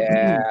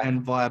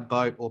 and via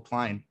boat or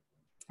plane.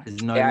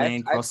 There's no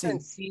land crossing. I've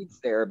sent seeds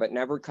there, but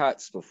never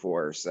cuts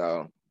before,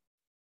 so.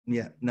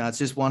 Yeah, no, it's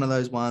just one of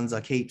those ones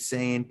I keep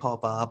seeing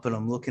pop up, and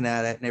I'm looking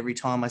at it, and every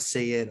time I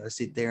see it, I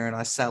sit there and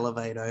I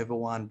salivate over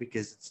one,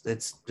 because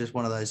it's just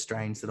one of those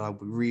strains that I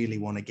really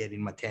want to get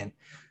in my tent.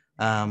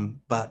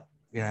 But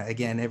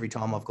again, every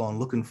time I've gone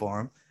looking for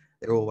them,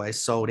 they're always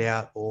sold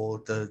out,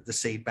 or the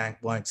seed bank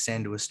won't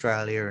send to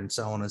Australia, and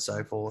so on and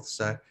so forth.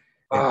 So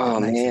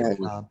it makes it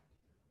hard.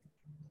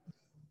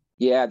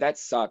 Yeah, that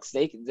sucks.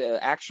 The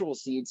actual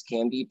seeds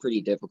can be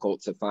pretty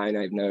difficult to find,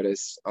 I've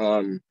noticed.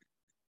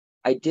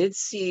 I did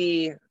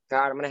see,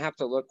 God, I'm gonna have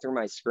to look through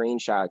my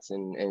screenshots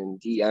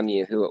and DM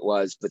you who it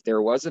was, but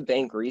there was a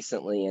bank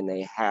recently and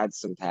they had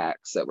some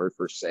packs that were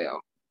for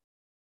sale.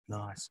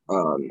 Nice.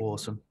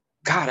 Awesome.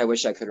 God, I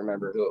wish I could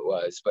remember who it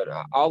was, but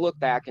I'll look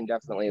back and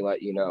definitely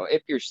let you know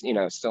if you're,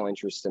 still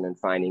interested in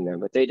finding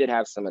them. But they did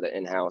have some of the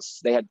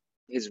in-house. They had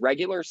his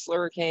regular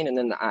Slurricane and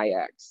then the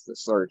IX, the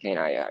Slurricane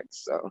IX.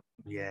 So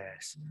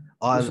yes,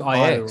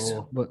 IX.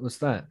 What's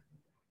that?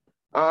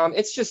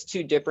 It's just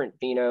two different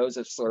phenos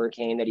of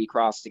Slurricane that he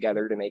crossed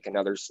together to make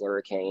another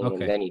Slurricane,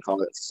 and then he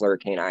called it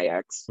Slurricane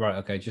IX. Right.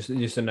 Okay. Just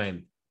a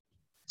name.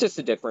 Just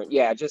a different,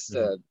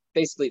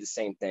 basically the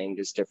same thing,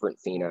 just different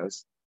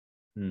phenos.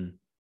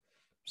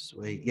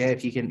 Sweet. Yeah,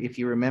 if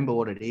you remember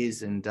what it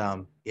is, and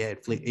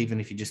even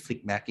if you just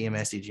flick Mackie a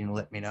message and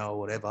let me know or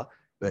whatever.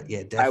 But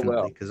yeah,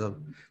 definitely, because I've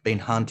been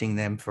hunting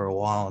them for a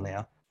while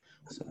now.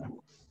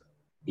 So.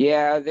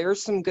 Yeah,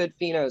 there's some good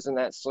phenos in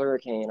that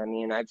Slurricane. I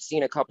mean, I've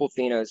seen a couple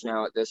phenos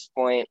now at this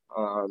point.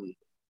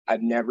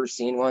 I've never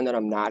seen one that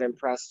I'm not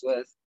impressed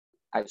with.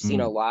 I've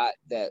seen a lot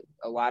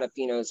of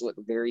phenos look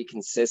very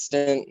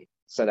consistent.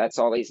 So that's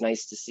always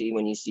nice to see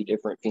when you see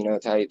different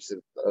phenotypes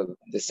of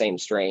the same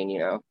strain,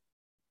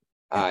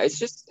 It's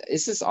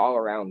just all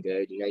around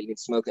good. You can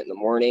smoke it in the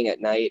morning, at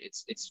night.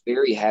 It's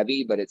very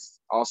heavy, but it's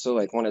also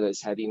like one of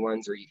those heavy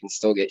ones where you can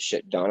still get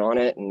shit done on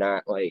it and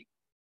not like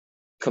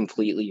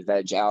completely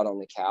veg out on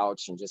the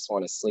couch and just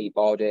want to sleep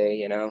all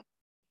day,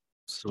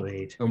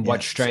 Sweet. And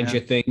watch Stranger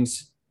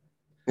Things.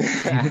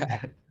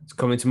 It's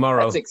coming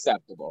tomorrow. That's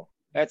acceptable.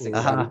 That's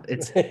acceptable.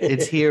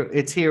 It's here.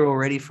 It's here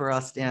already for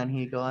us down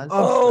here, guys.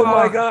 Oh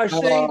my gosh!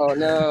 Oh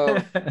no!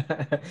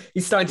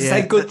 He's starting to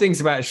say good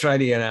things about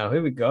Australia now.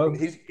 Here we go.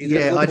 He's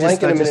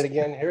blank in a minute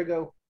again. Here we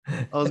go.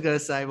 I was going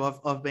to say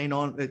I've been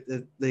on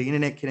the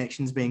internet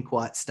connection's been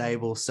quite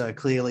stable, so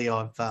clearly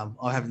I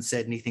haven't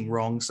said anything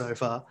wrong so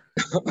far.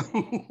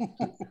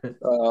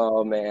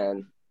 Oh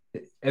man!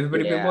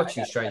 Everybody been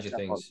watching Stranger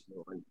Things?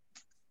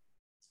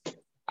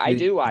 I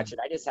do watch it.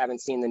 I just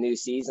haven't seen the new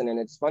season, and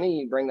it's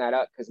funny you bring that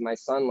up because my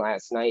son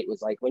last night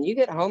was like, "When you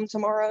get home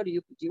tomorrow, do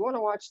you want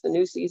to watch the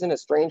new season of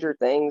Stranger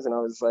Things?" And I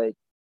was like,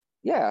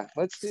 "Yeah,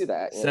 let's do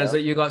that." Sounds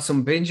like you got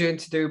some binging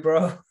to do,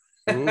 bro.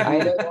 I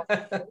know.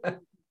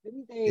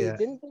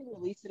 Didn't they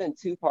release it in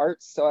 2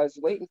 parts? So I was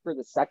waiting for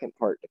the second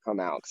part to come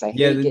out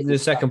because the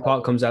second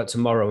part comes out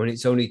tomorrow, and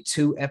it's only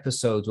 2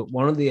 episodes, but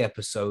one of the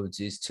episodes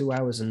is 2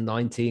 hours and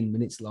 19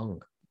 minutes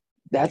long.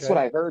 That's what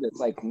I heard. It's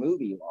like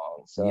movie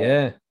long. So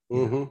yeah.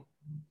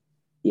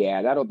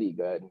 Yeah, that'll be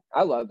good.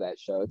 I love that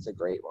show. It's a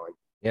great one.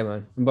 Yeah,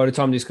 man. And by the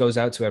time this goes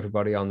out to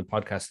everybody on the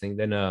podcast thing,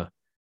 then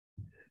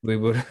it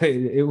would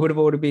have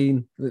already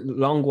been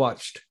long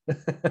watched.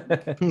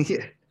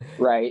 Yeah.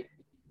 Right.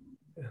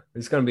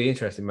 It's going to be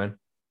interesting, man.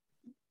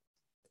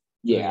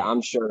 Yeah,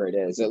 I'm sure it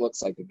is. It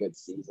looks like a good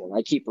season.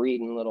 I keep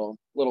reading little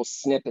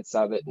snippets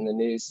of it in the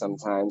news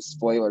sometimes,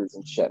 spoilers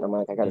and shit. And I'm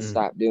like, I got to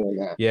stop doing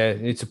that. Yeah,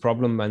 it's a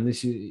problem, man.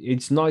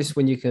 It's nice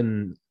when you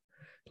can.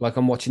 Like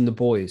I'm watching The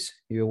Boys.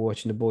 You're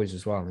watching The Boys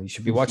as well. You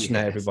should be watching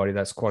that, everybody.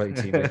 That's quality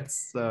TV.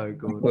 That's so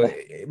good. But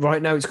right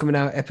now, it's coming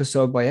out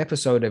episode by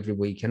episode every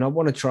week, and I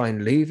want to try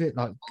and leave it.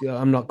 Like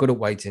I'm not good at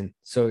waiting.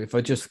 So if I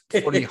just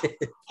fully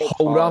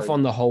hold off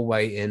on the whole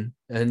waiting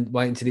and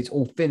wait until it's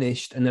all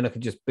finished, and then I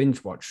can just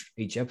binge watch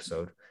each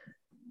episode.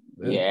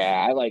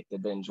 Yeah, I like the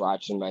binge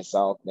watching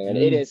myself, man.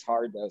 It is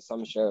hard though.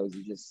 Some shows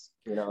you just,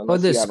 Well,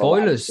 there's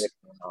spoilers.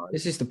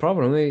 This is the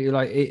problem.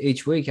 Like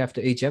each week after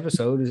each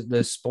episode,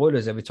 there's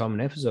spoilers every time an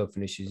episode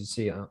finishes. You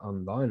see it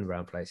online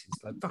around places.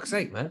 Like, fuck's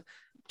sake, man. I'm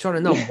trying to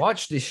not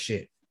watch this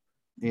shit.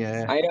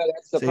 Yeah, I know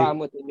that's the problem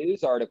with the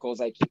news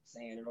articles. I keep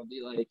saying it'll be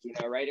like,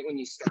 right when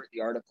you start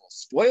the article,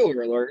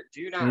 spoiler alert,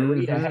 do not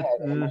read ahead.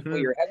 And like, well,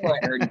 your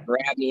headline already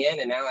grabbed me in,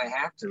 and now I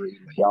have to read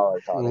what y'all are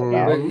talking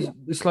about.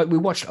 It's like we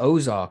watched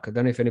Ozark. I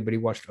don't know if anybody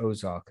watched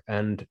Ozark.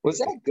 And was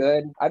that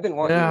good? I've been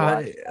wanting to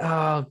watch it.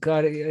 Oh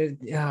god,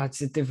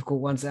 it's a difficult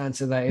one to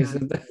answer. That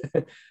isn't.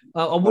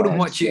 I wouldn't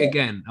watch it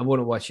again. I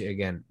wouldn't watch it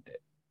again.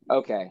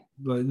 Okay.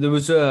 But there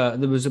was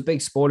a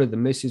big spoiler. The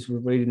missus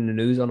was reading the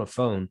news on her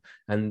phone,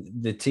 and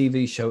the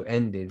TV show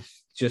ended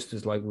just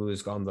as like we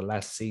was on the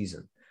last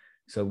season.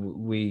 So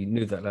we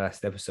knew that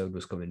last episode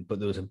was coming, but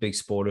there was a big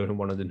spoiler in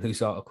one of the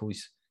news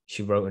articles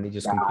she wrote, and it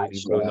just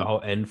completely ruined the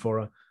whole end for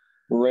her.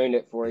 Ruined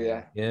it for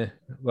you. Yeah.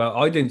 Well,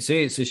 I didn't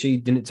see it, so she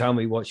didn't tell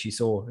me what she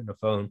saw in the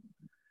phone.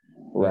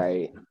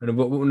 Right. And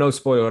no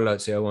spoiler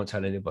alerts here. I won't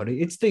tell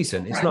anybody. It's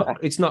decent.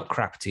 It's not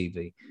crap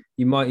TV.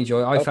 You might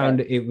enjoy it. I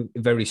found it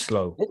very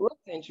slow. It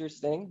looked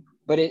interesting,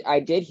 but I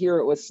did hear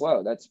it was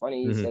slow. That's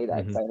funny you say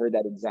that, because I heard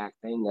that exact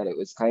thing, that it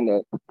was kind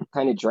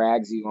of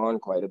drags you on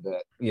quite a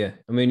bit. Yeah.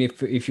 I mean,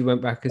 if you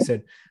went back and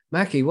said,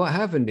 Mackie, what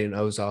happened in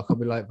Ozark? I'll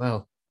be like,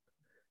 well,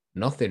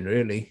 nothing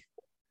really.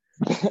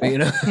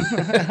 But,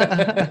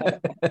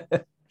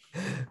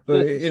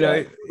 But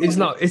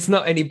it's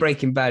not any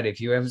Breaking Bad.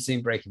 If you haven't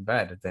seen Breaking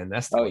Bad, then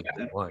that's the one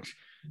you watch.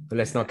 But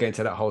let's not get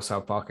into that whole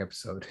South Park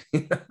episode.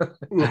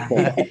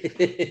 Yeah,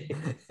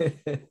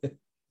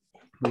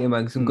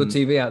 man, some good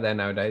TV out there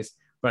nowadays.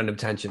 Random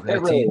tangent.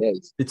 It really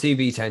is. The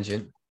TV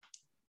tangent.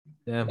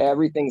 Yeah.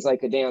 Everything's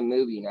like a damn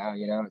movie now,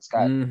 It's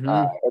got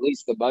at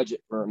least the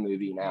budget for a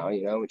movie now,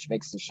 which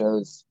makes the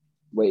shows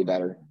way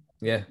better.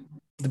 Yeah.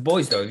 The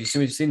Boys, though. Have you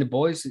seen The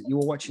Boys? You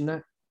were watching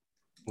that?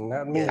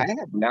 Not me. I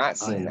have not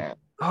seen that.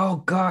 Oh,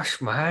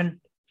 gosh, man.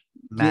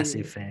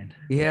 Massive fan.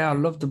 Yeah, I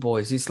love The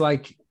Boys. It's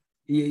like,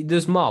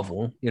 there's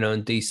Marvel,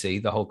 and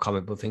DC, the whole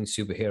comic book thing,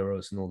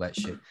 superheroes and all that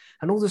shit.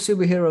 And all the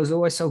superheroes are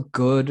always so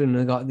good and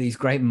they got these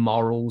great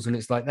morals. And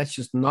it's like, that's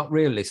just not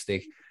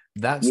realistic.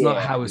 That's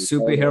not how a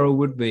superhero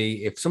would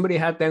be. If somebody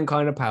had them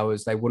kind of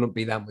powers, they wouldn't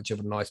be that much of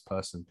a nice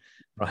person.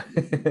 Right.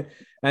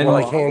 And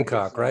more like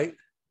Hancock, right?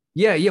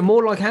 Yeah,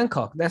 more like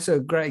Hancock. That's a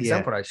great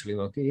example, actually,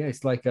 Monkey. Yeah,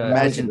 it's like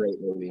Imagine a great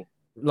movie.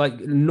 Like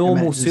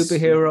normal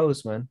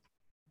superheroes, man.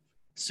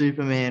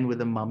 Superman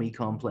with a mummy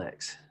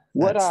complex.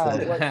 What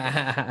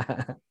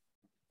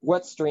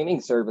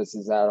streaming service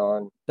is that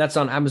on? That's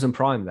on Amazon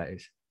Prime, that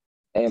is.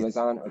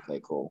 Amazon?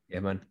 Okay, cool. Yeah,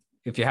 man.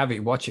 If you have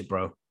it, watch it,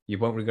 bro. You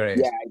won't regret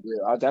it. Yeah, I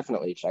do. I'll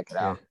definitely check it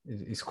out.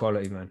 It's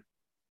quality, man.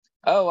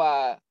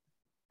 Oh,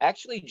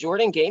 actually,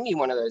 Jordan gave me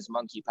one of those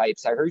monkey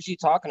pipes. I heard you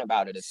talking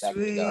about it a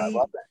second ago. I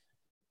love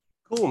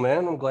that. Cool,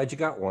 man. I'm glad you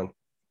got one.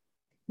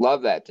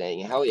 Love that thing.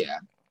 Hell yeah.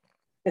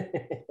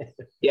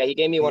 Yeah, he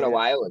gave me one a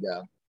while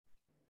ago.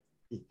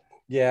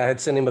 Yeah, I had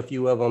sent him a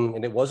few of them,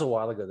 and it was a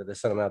while ago that I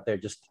sent them out there.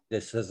 Just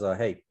this says,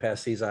 hey,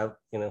 pass these out.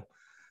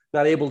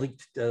 Not able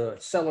to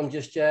sell them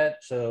just yet.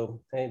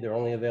 So, hey, they're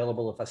only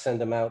available if I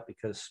send them out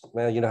because,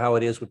 well, you know how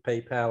it is with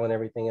PayPal and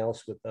everything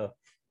else with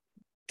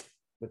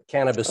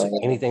cannabis,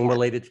 anything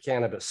related to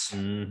cannabis.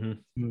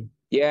 Mm-hmm.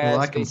 Yeah,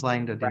 well, I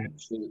complained I didn't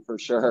for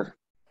sure.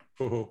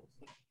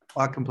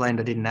 I complained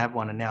I didn't have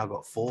one, and now I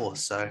got 4.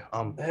 So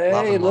I'm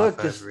hey,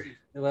 look,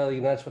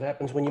 well, that's what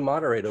happens when you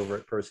moderate over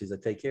at Percy's. I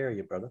take care of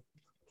you, brother.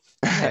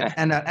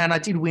 and I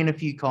did win a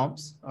few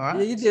comps. All right.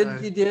 Yeah, you did. So.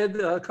 You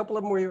did. A couple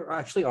of them were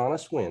actually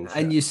honest wins.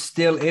 And you're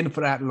still in for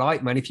that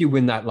light, man. If you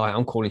win that light,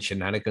 I'm calling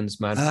shenanigans,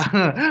 man.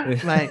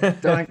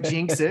 Mate, don't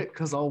jinx it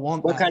because I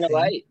want what kind of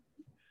light?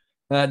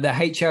 The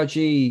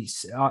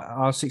HLG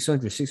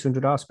R600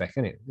 600R spec,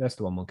 isn't it? That's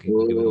the one, Monkey.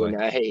 Ooh,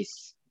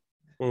 nice.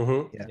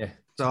 Mm-hmm. Yeah.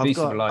 So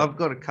I've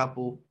got a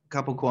couple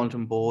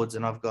quantum boards,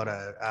 and I've got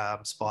a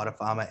Spider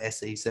Farmer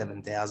SE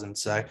 7000.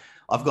 So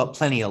I've got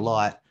plenty of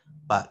light,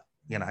 but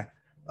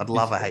I'd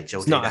love a HLG.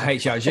 It's not a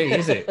HLG,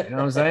 is it? You know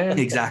what I'm saying?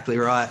 Exactly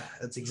right.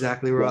 That's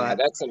exactly right. Yeah,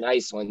 that's a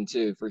nice one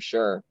too, for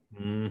sure.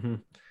 Mm-hmm.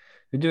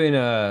 We're doing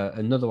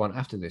another one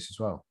after this as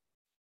well.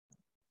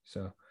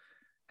 So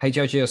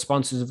HLG are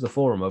sponsors of the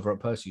forum over at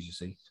Percy's, you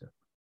see. So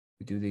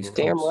we do these.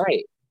 Damn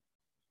right.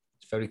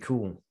 It's very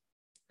cool.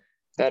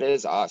 That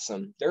is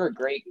awesome. They're a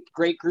great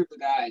group of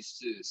guys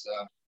too. So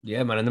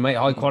yeah, man, and they make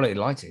high quality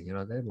lighting.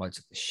 They light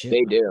up the shit.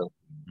 They man. do.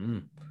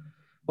 Mm.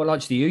 What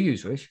lights do you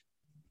use, Rich?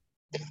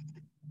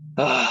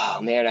 Oh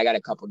man, I got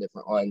a couple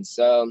different ones.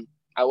 So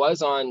I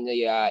was on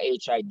the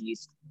HID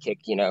kick,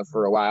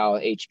 for a while,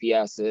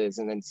 HPSs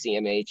and then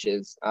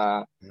CMHs.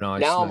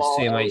 Nice. Now I'm all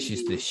CMH LED.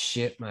 is the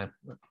shit, man.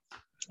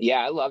 Yeah,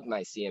 I loved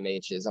my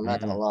CMHs. I'm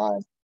not gonna lie.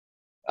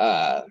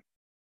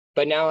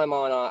 But now I'm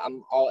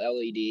all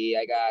LED.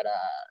 I got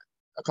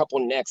a couple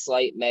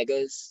Nextlight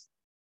Megas.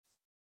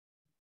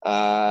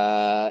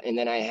 And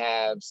then I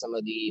have some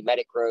of the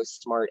Metacro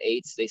Smart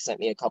 8s. They sent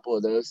me a couple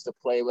of those to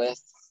play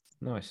with.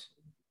 Nice.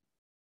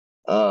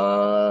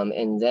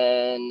 And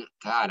then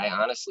God, I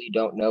honestly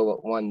don't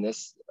know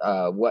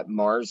what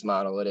Mars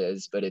model it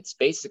is, but it's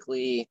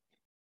basically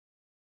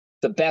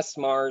the best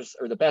Mars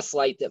or the best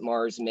light that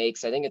Mars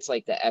makes. I think it's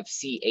like the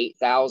FC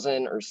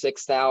 8000 or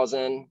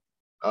 6000.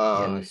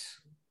 Nice.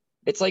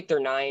 It's like their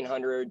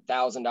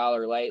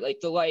 $900,000 light, like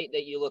the light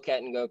that you look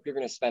at and go, if you're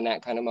going to spend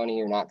that kind of money,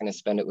 you're not going to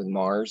spend it with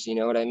Mars. You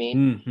know what I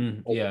mean?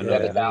 Mm-hmm. Like if you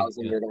have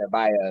 1,000, you're going to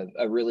buy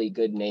a really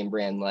good name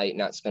brand light,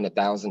 not spend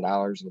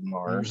 $1,000 with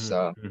Mars. Mm-hmm.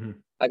 So mm-hmm.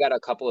 I got a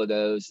couple of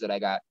those that I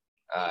got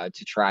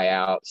to try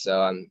out. So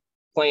I'm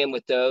playing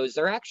with those.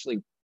 They're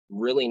actually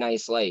really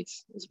nice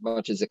lights, as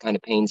much as it kind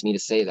of pains me to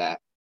say that.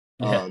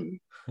 Yeah.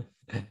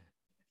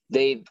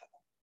 They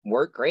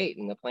work great,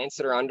 and the plants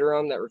that are under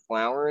them that were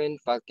flowering,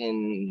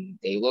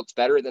 they looked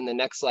better than the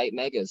Nextlight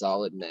Megas,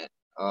 I'll admit.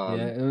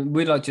 Yeah,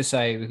 we'd like to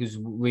say, because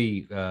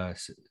we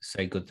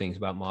say good things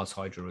about Mars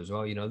Hydro as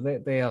well.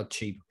 They are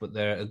cheap, but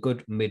they're a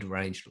good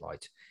mid-range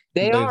light.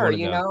 They are,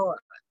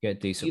 get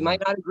decent. You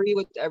might not agree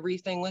with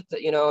everything with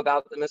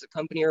about them as a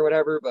company or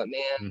whatever, but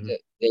man,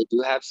 they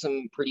do have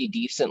some pretty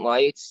decent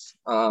lights.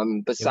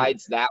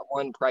 Besides that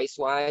one,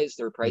 price-wise,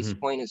 their price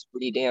point is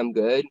pretty damn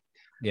good.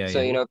 Yeah.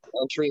 So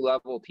entry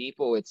level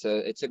people, it's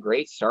a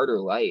great starter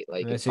light.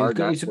 Like it's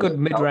a good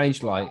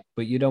mid-range light,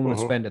 but you don't want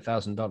to spend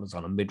 $1,000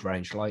 on a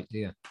mid-range light, do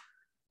you?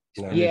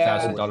 Spend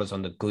 $1,000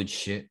 on the good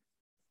shit.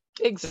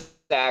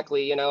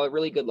 Exactly. A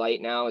really good light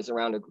now is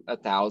around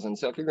 $1,000.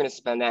 So if you're going to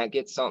spend that,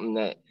 get something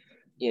that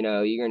you're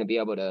going to be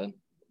able to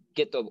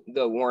get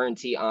the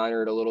warranty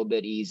honored a little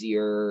bit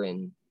easier,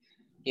 and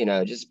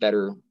just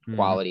better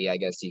quality, I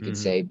guess you could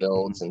say,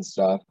 builds and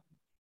stuff.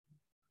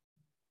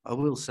 I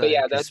will say,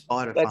 yeah,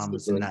 Spider Farm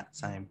was in that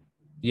same.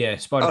 Yeah,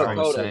 Spider Farm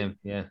was totally.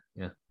 same.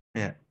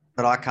 Yeah.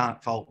 But I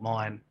can't fault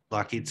mine.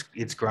 Like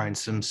it's grown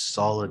some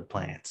solid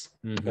plants.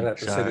 I have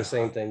to say the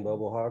same thing,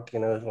 Bubble Hawk.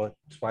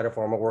 Spider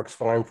Farmer works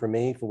fine for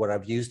me for what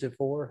I've used it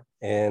for,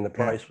 and the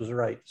price was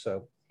right.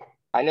 So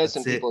I know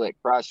some people that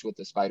crush with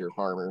the Spider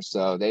Farmer,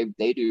 so they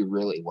do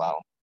really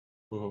well.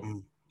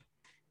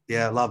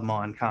 Yeah, I love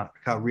mine. Can't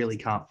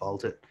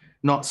fault it.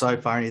 Not so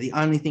far. The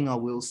only thing I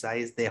will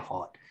say is they're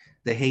hot.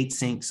 The heat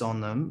sinks on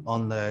them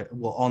on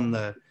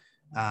the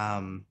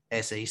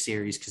SE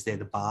series, because they're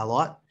the bar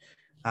light.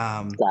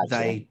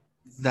 Gotcha.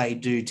 They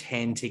do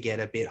tend to get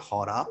a bit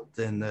hotter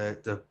than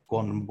the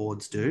quantum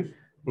boards do.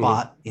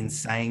 But in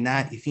saying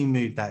that, if you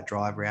move that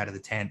driver out of the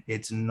tent,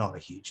 it's not a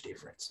huge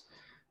difference.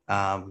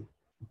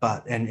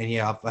 But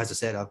yeah, as I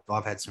said,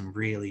 I've had some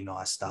really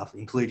nice stuff,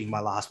 including my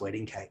last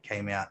wedding cake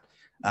came out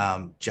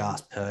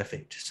just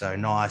perfect. So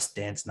nice,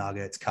 dense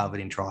nuggets covered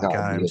in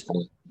trichomes.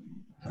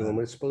 Doing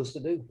what it's supposed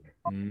to do.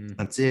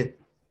 That's it.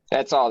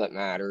 That's all that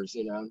matters,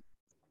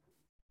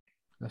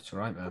 That's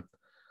right, man.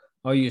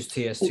 I use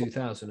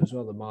TS2000 as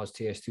well, the Mars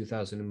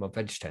TS2000 in my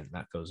veg tent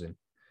that goes in.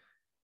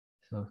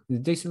 So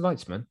decent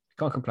lights, man.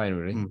 Can't complain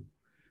really.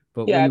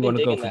 But when you want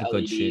to go for the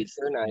good shit,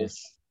 they're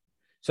nice. Yeah.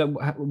 So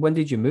when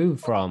did you move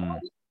from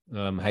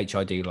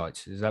HID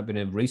lights? Has that been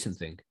a recent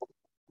thing?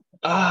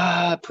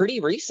 Pretty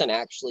recent,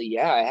 actually.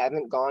 Yeah, I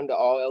haven't gone to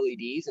all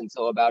LEDs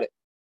until about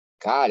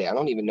God, I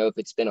don't even know if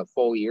it's been a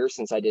full year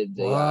since I did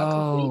the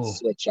complete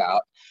switch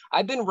out.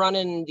 I've been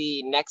running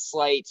the Next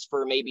lights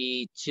for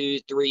maybe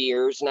 2-3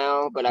 years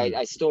now, but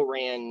I still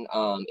ran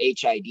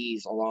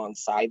HIDs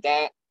alongside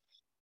that.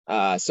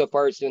 So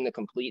far as doing the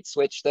complete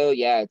switch, though,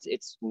 yeah,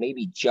 it's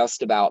maybe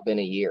just about been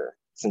a year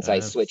since I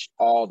switched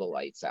all the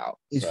lights out.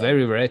 It's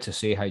very rare to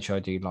see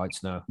HID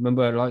lights now.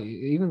 Remember,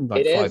 even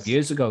 5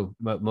 years ago,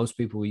 most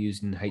people were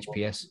using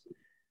HPS.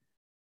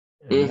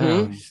 And now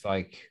it's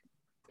like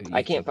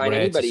I can't find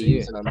anybody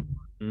using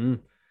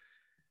them.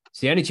 It's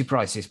the energy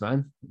prices,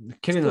 man.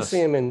 Killing us.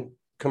 See them in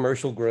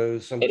commercial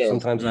grows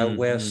sometimes out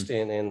west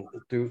and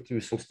through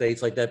some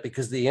states like that,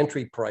 because the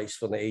entry price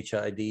for the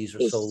HIDs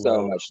are so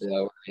low. Much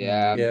lower.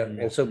 Yeah.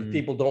 And so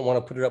people don't want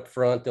to put it up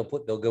front.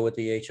 They'll go with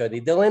the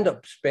HID. They'll end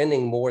up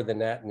spending more than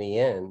that in the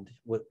end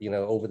with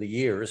over the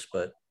years,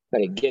 but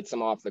it gets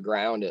them off the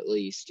ground at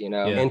least.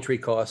 Entry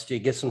cost, you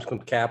get some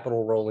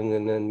capital rolling,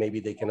 and then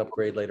maybe they can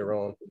upgrade later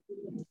on.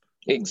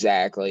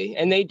 Exactly.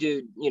 And they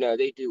do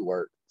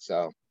work.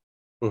 So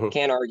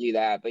can't argue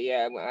that. But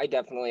yeah, I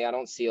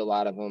don't see a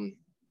lot of them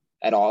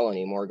at all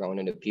anymore going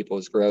into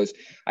people's grows.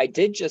 I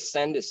did just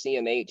send a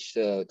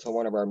CMH to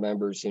one of our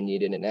members who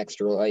needed an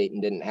extra light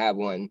and didn't have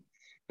one.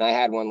 And I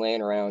had one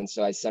laying around,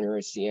 so I sent her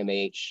a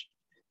CMH.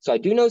 So I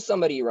do know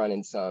somebody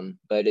running some,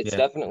 but it's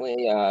definitely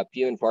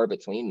few and far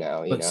between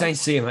now. But saying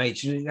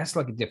CMH, that's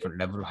like a different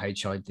level of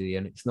HID,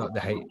 and it's not the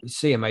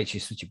CMH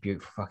is such a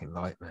beautiful fucking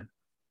light, man.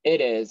 It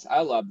is.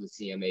 I love the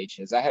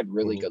CMHs. I had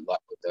really good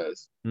luck with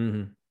those.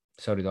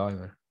 So did I,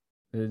 man.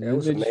 I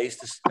was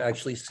amazed to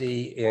actually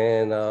see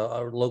in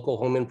our local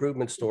home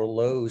improvement store,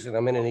 Lowe's, and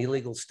I'm in an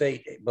illegal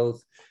state,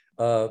 both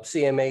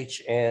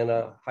CMH and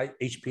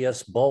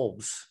HPS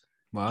bulbs.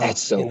 Wow,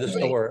 that's so in the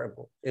store.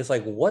 It's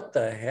like, what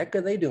the heck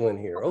are they doing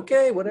here?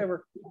 Okay,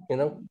 whatever,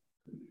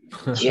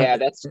 Yeah,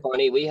 that's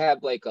funny. We have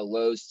like a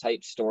Lowe's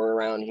type store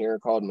around here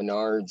called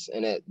Menards,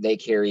 and they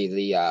carry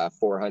the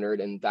 400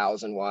 and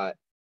 1,000 watt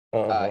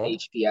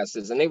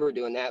HPSs, and they were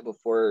doing that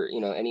before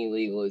any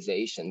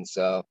legalization.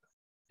 So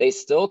they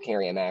still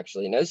carry them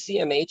actually. No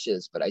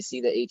CMHs, but I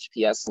see the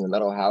HPS and the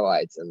metal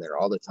halides in there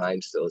all the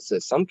time still. So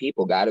some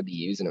people got to be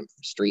using them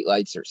for street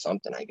lights or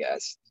something, I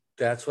guess.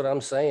 That's what I'm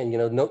saying.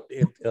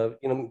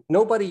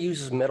 Nobody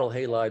uses metal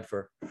halide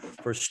for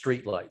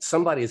street lights.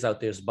 Somebody is out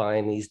there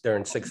buying these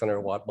darn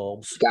 600 watt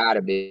bulbs.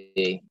 Gotta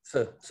be.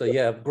 So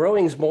yeah,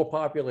 growing's more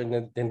popular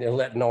than they're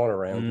letting on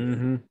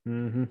around.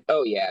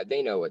 Oh yeah,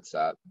 they know what's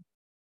up.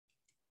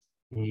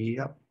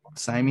 Yep,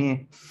 same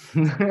here.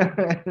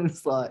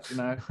 It's like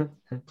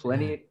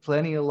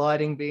plenty of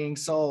lighting being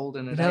sold,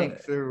 and it ain't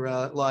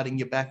for lighting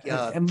your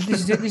backyard. And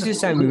this is the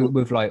same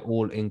with like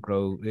all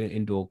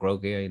indoor grow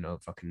gear.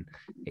 Fucking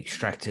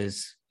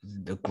extractors,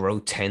 the grow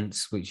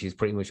tents, which is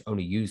pretty much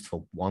only used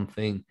for one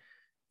thing.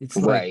 It's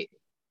like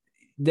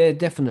they're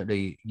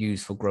definitely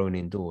used for growing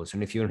indoors,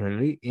 and if you're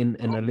in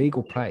an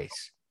illegal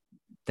place,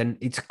 then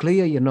it's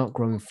clear you're not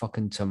growing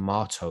fucking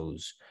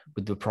tomatoes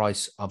with the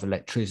price of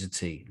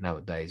electricity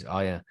nowadays,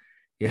 are you?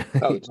 Yeah.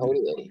 Oh,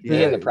 totally.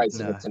 And the price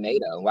of a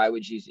tomato. Why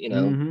would you,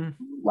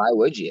 why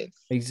would you?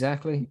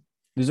 Exactly.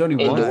 There's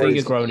only one thing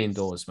you're growing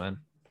indoors, man.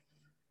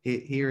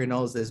 Here in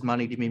Oz, there's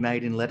money to be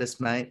made in lettuce,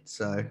 mate.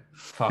 So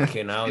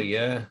fucking hell,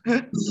 yeah.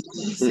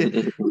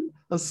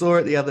 I saw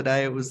it the other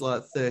day. It was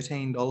like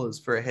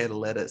 $13 for a head of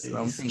lettuce. And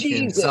I'm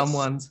thinking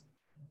someone's.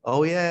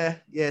 Oh yeah,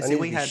 yeah. So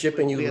we had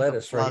shipping you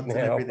lettuce right now.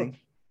 And everything.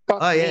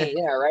 Oh yeah,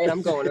 yeah, right.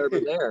 I'm going over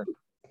there.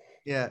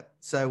 Yeah.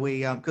 So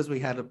we because we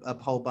had a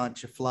whole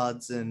bunch of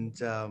floods and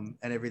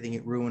everything,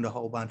 it ruined a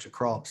whole bunch of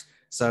crops.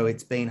 So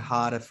it's been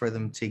harder for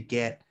them to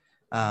get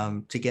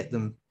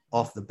them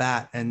off the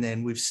bat. And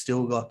then we've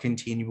still got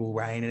continual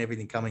rain and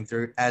everything coming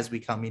through as we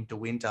come into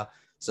winter.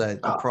 So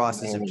the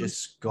prices have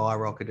just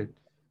skyrocketed.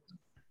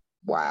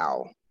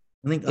 Wow.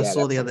 I think I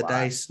saw the other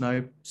day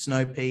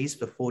snow peas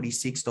for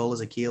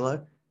 $46 a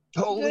kilo.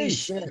 Holy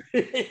shit.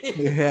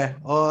 Yeah.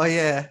 Oh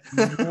yeah.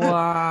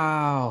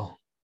 Wow.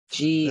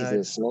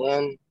 Jesus,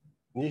 man.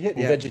 You're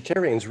hitting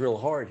vegetarians real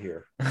hard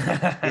here.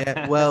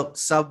 Yeah. Well,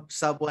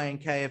 Subway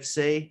and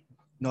KFC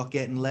not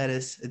getting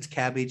lettuce. It's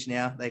cabbage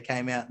now. They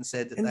came out and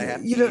said that they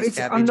have to use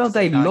cabbage. I know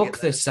they look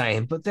the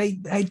same, but they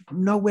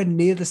nowhere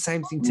near the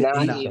same thing to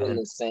Not eat. even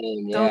the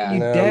same. Don't you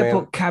dare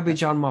put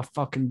cabbage on my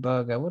fucking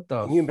burger. What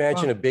the? Can you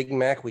imagine a Big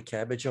Mac with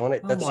cabbage on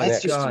it?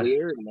 That's just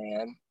weird,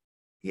 man.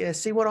 Yeah.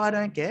 See what I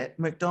don't get?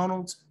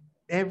 McDonald's.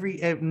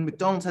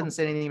 McDonald's hasn't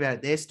said anything about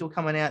it. They're still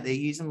coming out. They're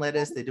using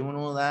lettuce. They're doing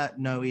all that.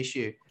 No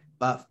issue.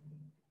 But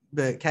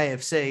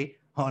KFC,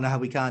 oh no,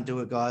 we can't do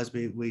it, guys.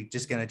 We're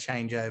just going to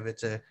change over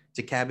to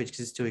cabbage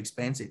because it's too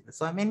expensive.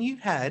 It's like, man, you've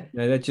had.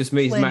 No, that just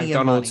means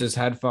McDonald's has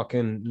had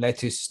fucking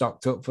lettuce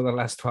stocked up for the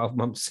last 12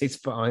 months. It's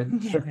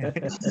fine.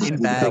 In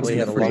bags. Probably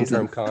had a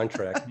long-term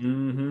contract.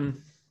 Mm-hmm.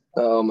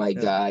 Oh my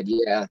God.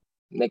 Yeah.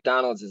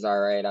 McDonald's is all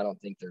right. I don't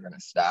think they're going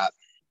to stop.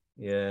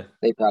 Yeah.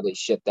 They probably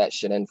ship that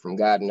shit in from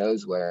God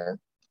knows where.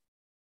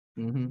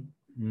 Mm-hmm.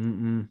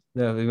 Mm-mm.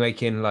 They'll be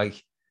making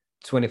like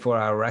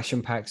 24-hour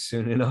ration packs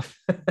soon enough.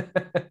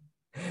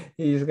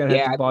 You're just gonna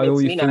have to buy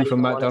all your food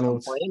from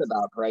McDonald's. Complain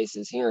about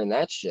prices here and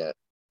that shit.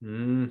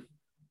 Yeah,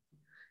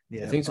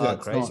 things are going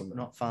crazy.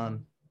 Not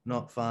fun.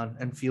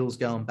 And fuel's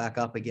going back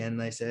up again.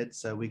 They said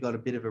so. We got a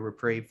bit of a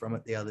reprieve from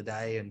it the other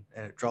day, and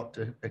it dropped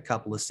a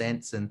couple of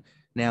cents, and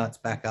now it's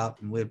back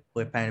up, and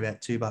we're paying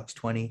about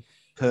 $2.20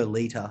 per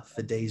liter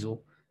for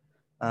diesel,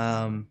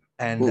 and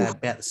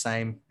about the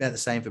same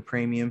for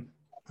premium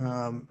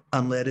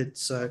unleaded.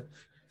 So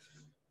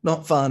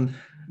not fun,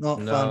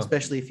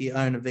 especially if you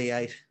own a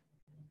V8.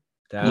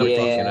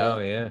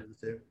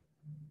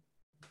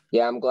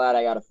 Yeah, I'm glad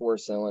I got a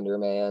 4-cylinder,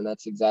 man.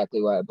 That's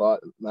exactly why I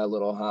bought my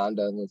little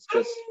Honda, and it's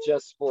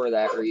just for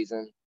that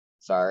reason.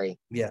 Sorry.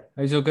 Yeah,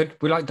 it's all good.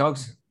 We like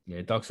dogs.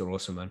 Yeah, dogs are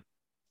awesome, man.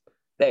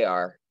 They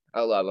are.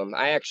 I love them.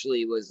 I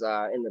actually was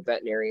in the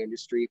veterinary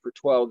industry for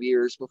 12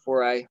 years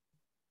before I,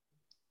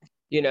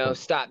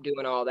 stopped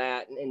doing all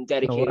that and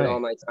dedicated all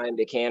my time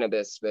to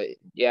cannabis. But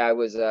yeah, I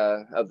was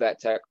a vet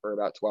tech for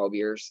about 12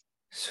 years.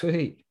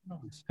 Sweet.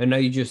 And now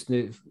you just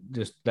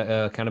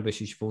cannabis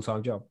is your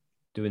full-time job,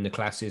 doing the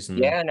classes and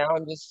now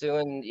I'm just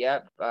doing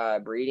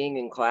breeding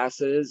and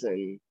classes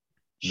and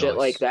shit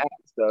like that.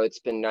 So it's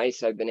been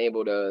nice. I've been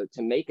able to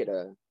make it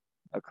a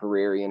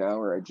career,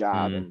 or a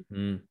job. And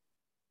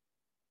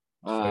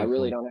I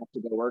really don't have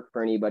to go work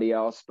for anybody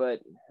else.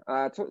 But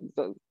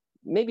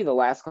maybe the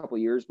last couple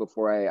of years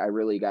before I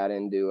really got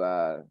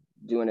into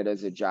doing it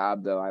as a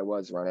job, though, I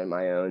was running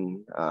my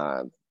own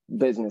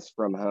business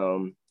from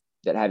home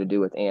that had to do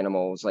with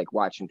animals, like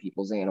watching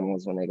people's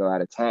animals when they go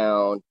out of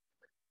town,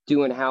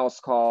 doing house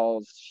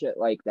calls, shit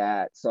like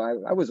that. So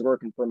I was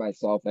working for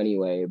myself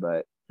anyway,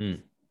 but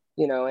that's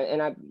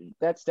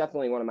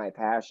definitely one of my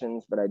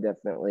passions, but I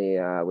definitely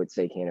would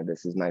say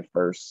cannabis is my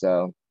first.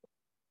 So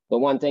the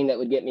one thing that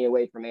would get me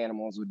away from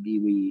animals would be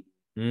weed.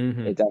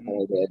 Mm-hmm. It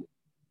definitely did.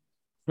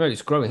 No,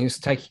 it's growing. It's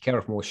taking care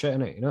of more shit,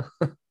 isn't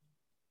it?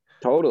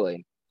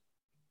 Totally.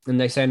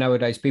 And they say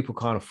nowadays people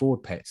can't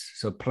afford pets,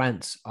 so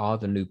plants are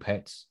the new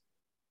pets.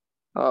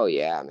 Oh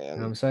yeah, man. You know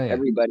what I'm saying?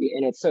 Everybody,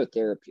 and it's so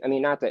therapeutic. I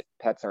mean, not that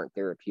pets aren't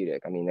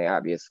therapeutic. I mean, they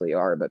obviously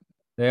are, but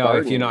they are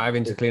if you're not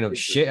having to clean up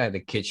shit out of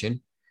the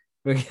kitchen.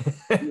 Yeah,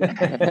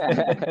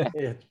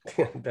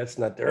 that's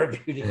not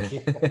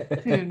therapeutic.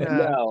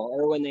 No,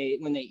 or when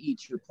they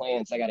eat your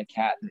plants. I got a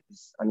cat.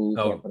 You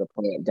can't put a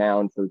plant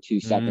down for 2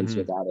 seconds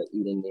without it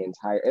eating the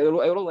entire.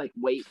 It'll like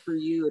wait for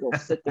you. It'll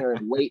sit there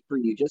and wait for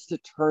you just to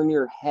turn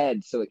your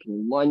head so it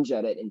can lunge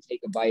at it and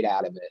take a bite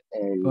out of it,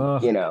 and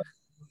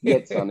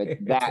get some.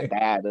 It's that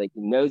bad. Like, he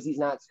knows he's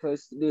not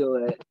supposed to do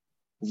it.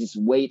 He just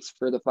waits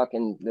for the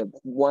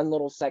 1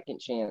 little second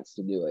chance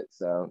to do it.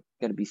 So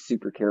got to be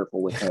super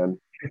careful with him.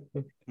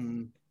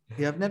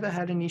 Yeah, I've never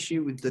had an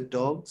issue with the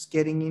dogs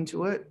getting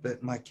into it,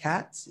 but my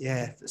cats,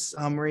 for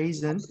some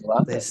reason,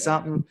 there's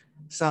something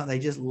they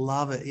just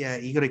love it. Yeah,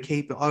 you got to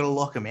keep it. I got to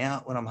lock them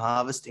out when I'm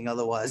harvesting,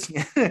 otherwise,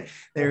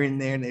 they're in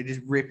there and they're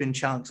just ripping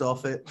chunks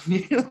off it.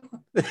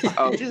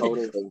 Oh,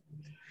 totally.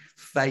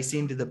 Face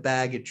into the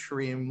bag of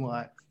trim,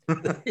 like.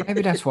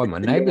 Maybe that's why my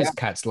neighbor's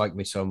cats like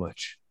me so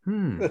much.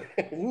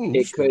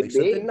 It could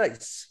be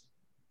nice.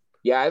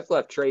 Yeah, I've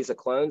left trays of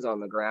clones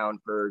on the ground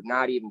for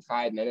not even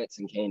 5 minutes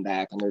and came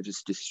back and they're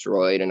just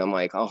destroyed. And I'm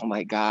like, oh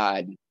my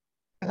God,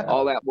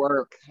 all that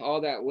work,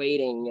 all that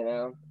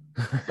waiting,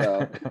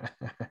 So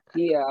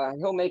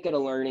he'll make it a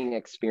learning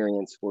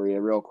experience for you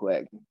real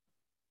quick.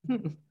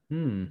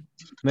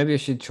 Maybe I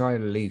should try a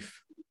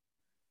leaf.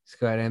 Let's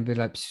go ahead and be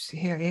like,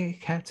 here,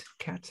 cat.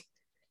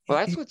 Well,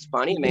 that's what's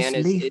funny, man.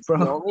 It's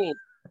the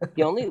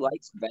He only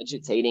likes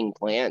vegetating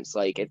plants.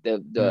 Like if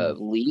the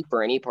leaf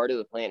or any part of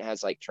the plant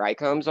has like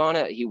trichomes on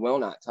it, he will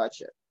not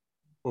touch it.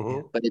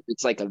 But if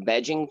it's like a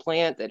vegging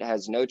plant that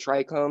has no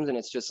trichomes and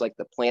it's just like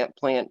the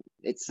plant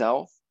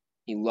itself,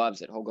 he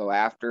loves it. He'll go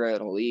after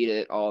it, he'll eat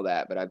it, all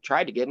that. But I've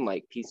tried to give him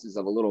like pieces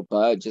of a little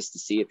bud just to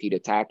see if he'd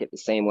attack it the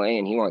same way,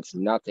 and he wants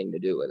nothing to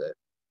do with it.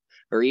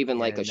 Or even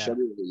like a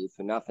sugar leaf,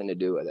 nothing to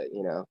do with it,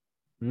 you know.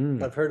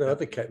 I've heard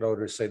other cat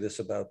owners say this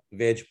about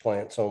veg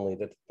plants only,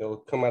 that they'll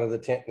come out of the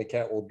tent and the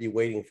cat will be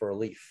waiting for a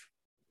leaf.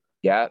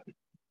 Yeah.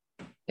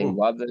 They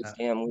love those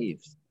damn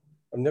leaves.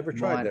 I've never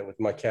tried that with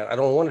my cat. I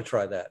don't want to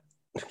try that.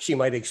 She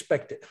might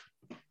expect it.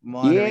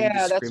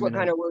 Yeah, that's what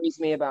kind of worries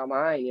me about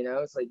mine, you know.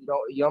 It's like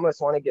you almost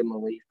want to give them a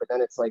leaf, but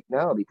then it's like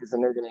no, because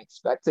then they're gonna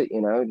expect it,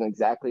 you know,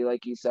 exactly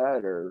like you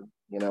said, or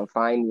you know,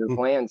 find your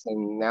plants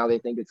and now they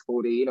think it's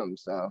cool to eat them.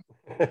 So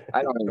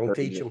I don't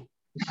teach them.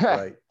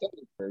 Right.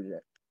 Don't encourage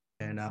it.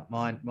 And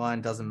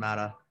mine doesn't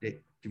matter.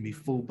 It can be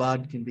full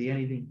bud, can be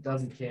anything,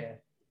 doesn't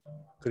care.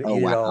 Could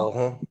eat it all,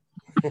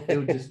 huh?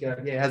 He'll just go,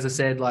 as I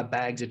said, like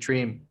bags of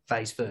trim,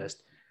 face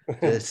first.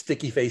 The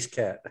sticky face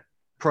cat.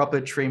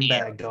 Proper trim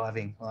bag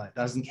diving, like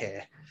doesn't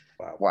care.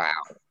 Wow.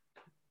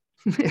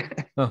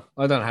 Oh,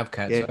 I don't have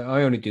cats. Yeah.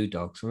 I only do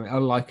dogs. I mean, I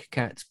like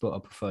cats, but I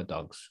prefer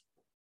dogs.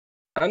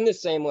 I'm the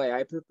same way.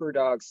 I prefer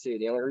dogs too.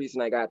 The only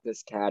reason I got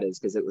this cat is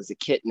because it was a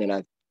kitten and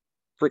I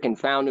freaking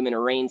found him in a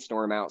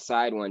rainstorm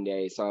outside one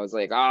day. So I was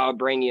like, oh, I'll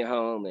bring you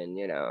home. And,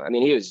 you know, I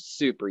mean, he was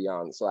super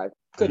young, so I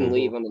couldn't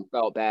leave him and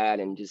felt bad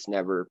and just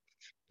never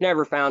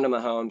found him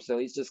a home. So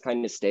he's just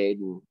kind of stayed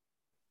and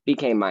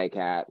became my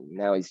cat. And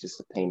now he's just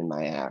a pain in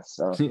my ass.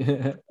 So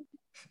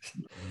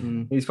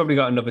he's probably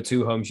got another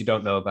 2 homes you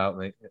don't know about,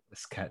 mate.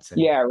 This cat's in.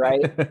 Yeah,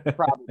 right.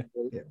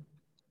 Probably.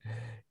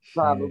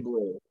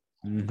 Probably.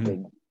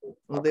 Mm-hmm.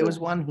 Well, there was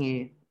one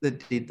here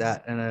that did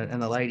that,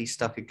 and the lady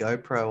stuck a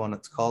GoPro on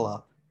its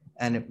collar,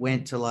 and it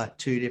went to like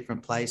 2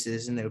 different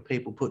places, and there were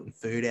people putting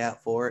food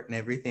out for it and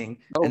everything.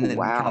 And then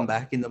come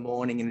back in the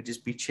morning and it'd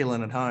just be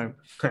chilling at home.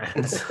 I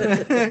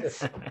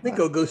think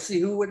I'll go see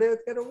who would have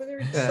got over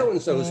there at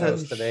so-and-so's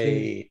house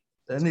today.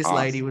 And this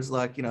lady was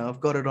like, you know, I've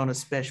got it on a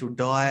special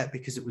diet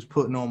because it was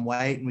putting on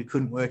weight and we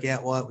couldn't work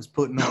out why it was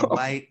putting on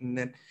weight. And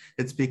then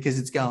it's because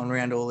it's going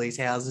around all these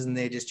houses and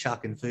they're just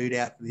chucking food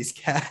out for this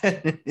cat.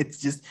 It's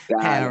just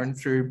powering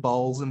through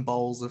bowls and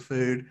bowls of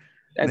food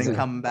and then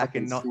coming back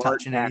and not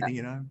touching anything,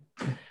 you know?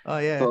 Oh,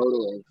 yeah.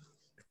 Totally.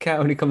 Cat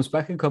only comes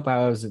back a couple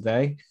hours a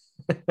day.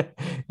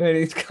 And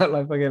he's got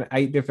like fucking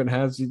 8 different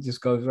houses. He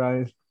just goes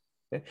around.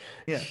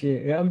 Yeah.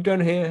 Shit, yeah, I'm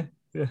done here.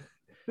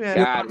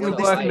 Yeah, good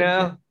luck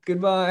now.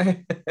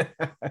 Goodbye.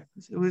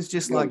 It was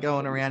just like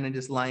going around and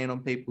just laying on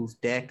people's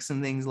decks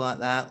and things like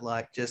that,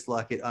 like just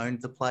like it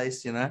owned the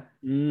place, you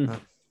know.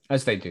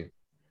 As they do.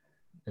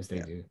 It's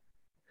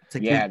a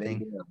good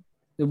thing.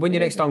 When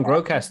you're next on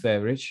Growcast there,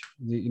 Rich,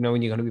 you know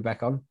when you're going to be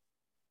back on?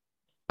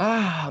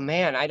 Ah,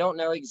 man, I don't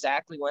know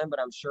exactly when, but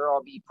I'm sure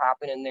I'll be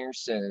popping in there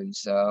soon.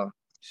 So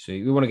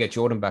see, we want to get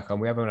Jordan back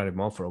on. We haven't had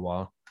him on for a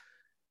while.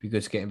 Be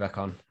good to get him back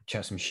on,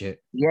 chat some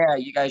shit. Yeah,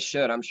 you guys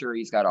should. I'm sure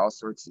he's got all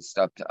sorts of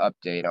stuff to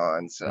update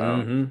on.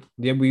 So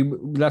yeah,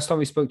 last time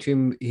we spoke to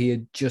him,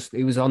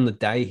 it was on the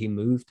day he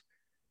moved.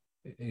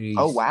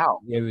 Oh wow!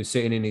 Yeah, he was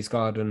sitting in his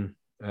garden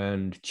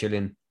and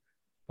chilling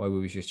while we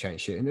were just chatting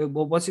shit. And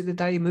was it the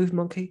day he moved,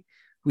 Monkey?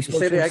 We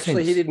said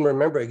actually he didn't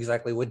remember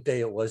exactly what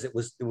day it was. It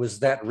was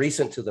that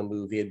recent to the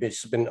move. He had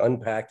just been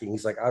unpacking.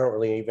 He's like, I don't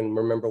really even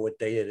remember what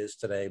day it is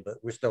today, but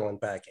we're still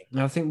unpacking.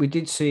 I think we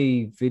did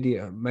see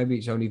video. Maybe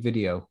it's only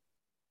video.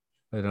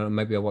 I don't know.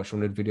 Maybe I watched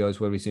one of the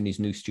videos where he's in his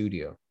new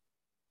studio.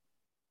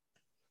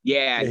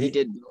 Yeah, he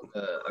did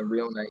build a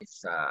real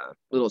nice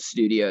little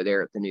studio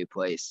there at the new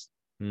place.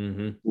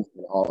 He's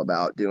all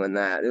about doing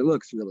that. It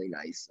looks really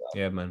nice. So.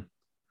 Yeah, man.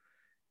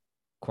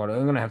 I'm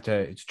going to have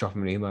to drop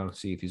him an email and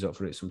see if he's up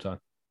for it sometime.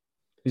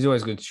 He's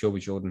always good to show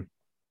with Jordan.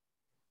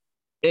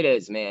 It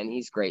is, man.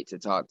 He's great to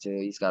talk to.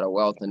 He's got a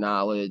wealth of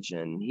knowledge,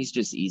 and he's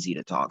just easy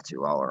to talk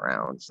to all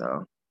around.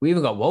 So we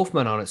even got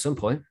Wolfman on at some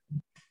point.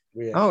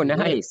 Yeah. Oh,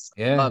 nice.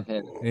 Yeah. Love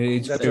him.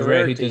 It's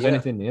rare he does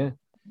anything,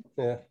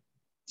 Yeah.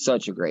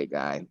 Such a great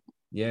guy.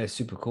 Yeah,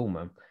 super cool,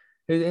 man.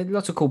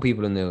 Lots of cool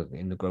people in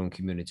the growing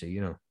community,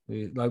 you know.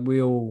 Like we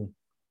all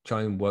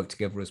try and work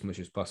together as much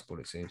as possible,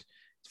 it seems.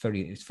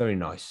 It's very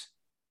nice.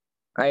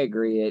 I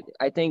agree.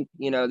 I think,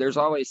 you know, there's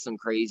always some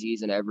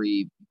crazies in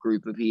every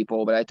group of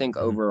people, but I think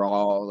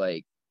overall,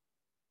 like,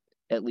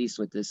 at least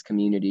with this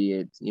community,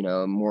 it's, you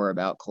know, more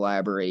about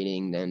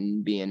collaborating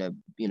than being a,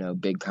 you know,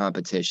 big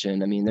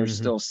competition. I mean, there's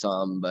still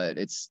some, but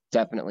it's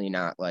definitely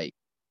not like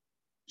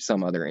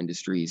some other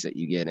industries that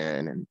you get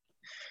in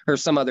or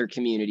some other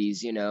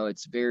communities, you know,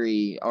 it's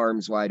very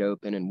arms wide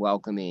open and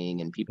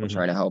welcoming and people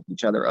try to help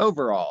each other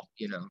overall,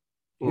 you know,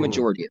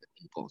 majority of the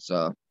people.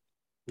 So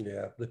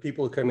yeah, the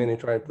people who come in and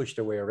try and push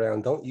their way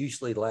around don't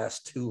usually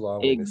last too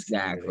long.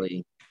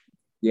 Exactly.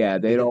 Yeah,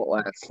 they don't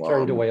last long.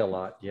 Turned away a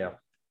lot. Yeah.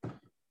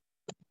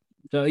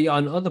 So are you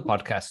on other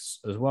podcasts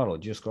as well, or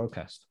just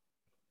Growcast?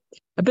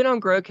 I've been on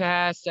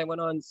Growcast. I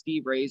went on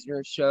Steve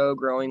Razor's show,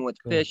 Growing with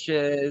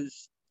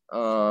Fishes.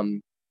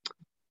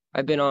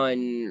 I've been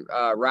on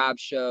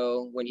Rob's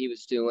show when he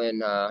was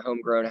doing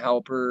Homegrown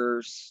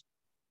Helpers.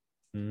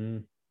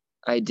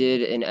 I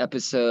did an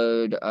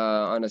episode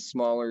on a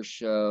smaller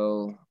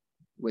show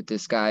with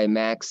this guy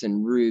Max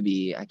and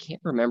Ruby. I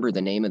can't remember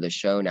the name of the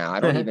show now. I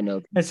don't even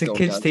know. It's a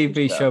kids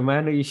TV show,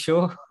 man. Are you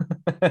sure?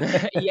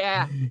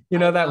 Yeah. You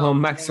know that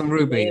one, Max and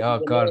Ruby.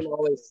 The God. name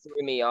always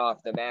threw me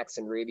off, the Max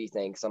and Ruby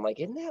thing. So I'm like,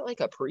 isn't that like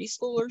a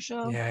preschooler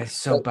show? Yeah, it's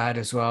so bad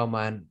as well,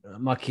 man.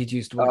 My kids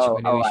used to watch it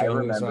when he was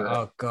young. It was like,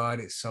 oh God,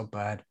 it's so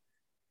bad.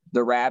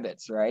 The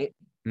rabbits, right?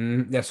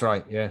 That's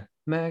right. Yeah.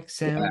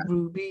 Max and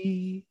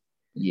Ruby.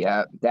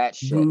 Yeah, that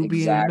shit.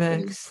 Ruby exactly.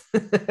 And Max.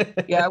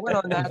 Yeah, I went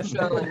on that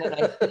show, and then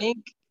I think,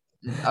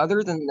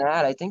 other than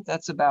that, I think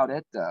that's about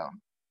it, though.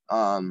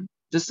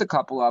 Just a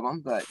couple of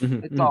them, but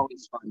it's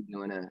always fun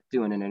doing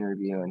an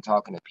interview and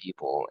talking to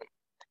people. And,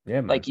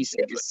 yeah, man. Like you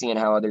said, just seeing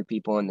how other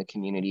people in the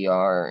community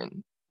are,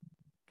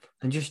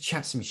 and just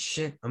chat some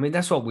shit. I mean,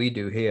 that's what we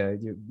do here.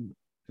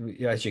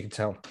 As you can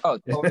tell. Oh,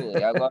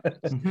 totally. I love it.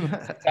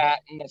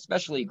 Chatting,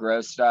 especially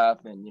grow stuff,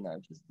 and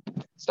just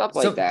stuff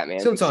like that,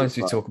 man. Sometimes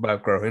we talk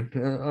about growing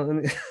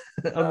on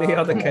the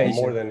other occasion.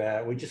 More than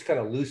that, we just kind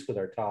of loose with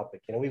our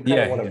topic. We kind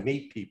of want to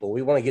meet people.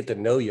 We want to get to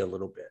know you a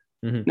little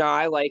bit. No,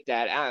 I like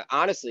that.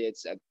 Honestly,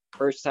 it's a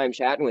first time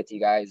chatting with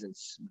you guys.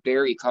 It's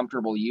very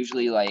comfortable.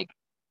 Usually, like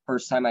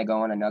first time I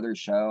go on another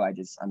show,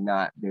 I'm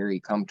not very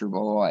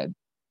comfortable. I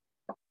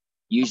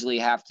usually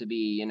have to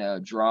be,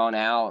 drawn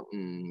out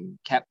and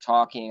kept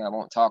talking. I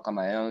won't talk on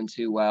my own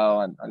too well.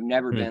 I've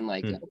never been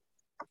like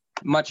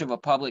much of a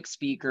public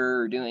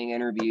speaker or doing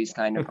interviews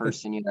kind of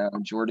person.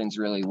 Jordan's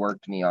really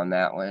worked me on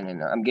that one,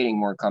 and I'm getting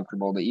more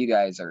comfortable. But you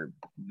guys are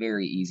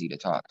very easy to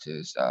talk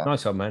to. So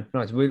nice one, man.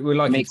 Nice. We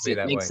like it to be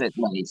that way. Makes it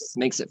nice.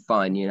 Makes it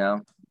fun.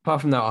 Apart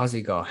from that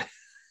Aussie guy.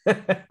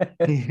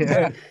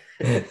 Yeah.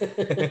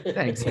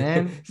 Thanks,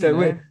 man.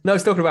 So I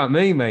was talking about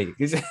me, mate.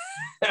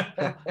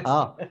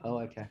 Oh,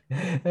 okay.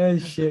 Oh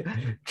shit!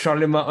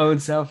 Trolling my own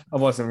self. I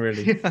wasn't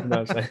really.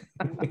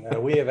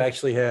 We have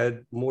actually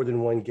had more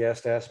than one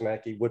guest ask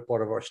Mackie what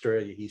part of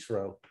Australia he's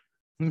from.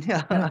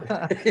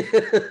 Yeah.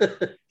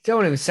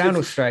 Don't even sound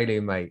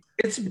Australian, mate.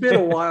 It's been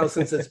a while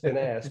since it's been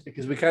asked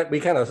because we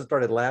kind of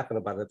started laughing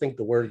about it. I think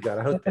the word got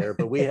out there,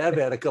 but we have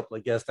had a couple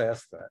of guests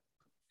ask that.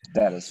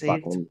 That is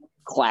fucking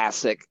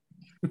classic.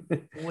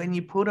 When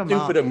you put them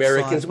stupid up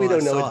Americans, we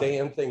don't know side. a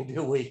damn thing,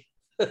 do we?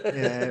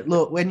 Yeah,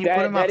 look, when you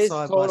put them up side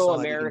by total side,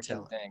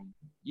 American thing.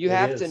 You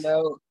have to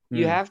know.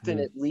 You have to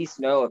at least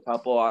know a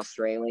couple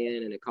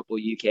Australian and a couple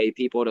UK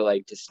people to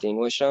like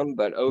distinguish them.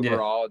 But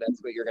overall,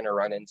 that's what you're going to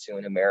run into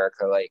in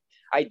America. Like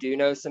I do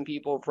know some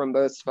people from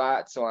both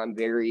spots, so I'm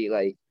very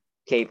like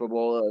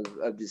capable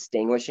of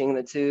distinguishing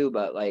the two.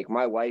 But like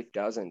my wife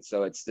doesn't,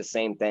 so it's the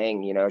same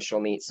thing. She'll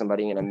meet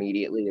somebody and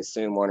immediately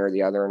assume one or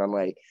the other, and I'm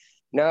like,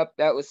 nope,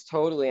 that was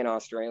totally an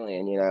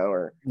Australian,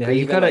 or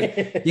you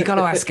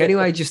gotta ask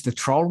anyway, just to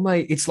troll,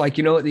 mate. It's like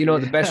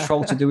the best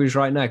troll to do is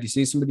right now. If you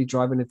see somebody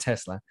driving a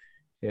Tesla,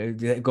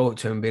 go up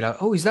to him and be like,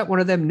 "Oh, is that one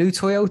of them new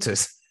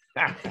Toyotas?"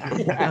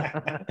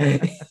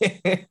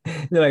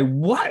 They're like,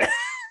 "What?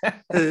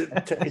 Is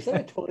that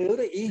a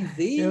Toyota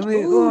EV?"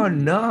 Oh,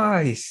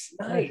 nice.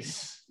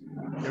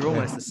 They're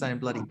almost the same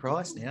bloody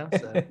price now.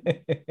 So.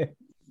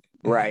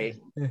 Right.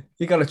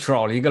 You gotta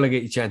troll. You gotta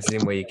get your chances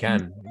in where you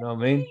can. You know what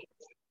I mean?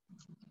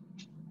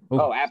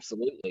 Oh,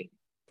 absolutely.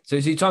 So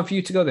is it time for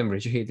you to go then,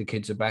 Rich? You hear the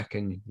kids are back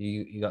and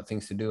you got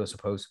things to do, I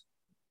suppose.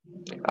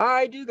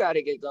 I do got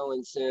to get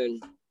going soon.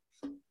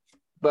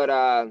 But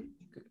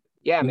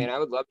yeah, man, I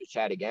would love to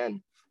chat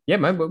again. Yeah,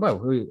 man.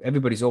 Well,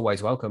 everybody's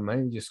always welcome,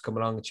 man. Just come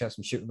along and chat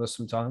some shit with us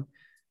sometime.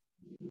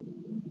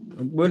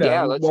 One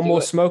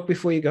more smoke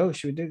before you go.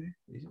 Should we do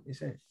it?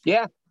 Is it?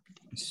 Yeah.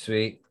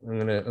 Sweet. I'm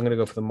gonna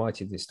go for the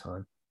mighty this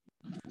time.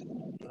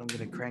 I'm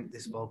gonna crank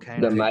this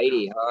volcano. The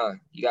mighty, huh?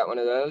 You got one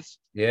of those?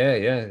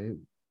 Yeah.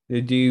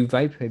 Do you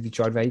vape? Have you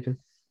tried vaping?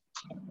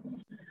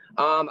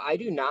 I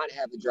do not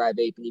have a dry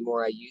vape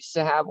anymore. I used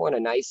to have one, a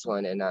nice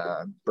one, and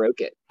broke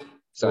it.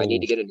 So I need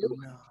to get a new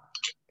one.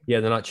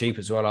 Yeah, they're not cheap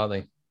as well, are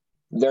they?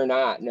 They're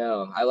not.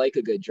 No, I like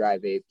a good dry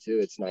vape too.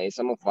 It's nice.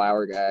 I'm a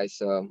flower guy,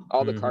 so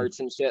all the carts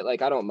and shit,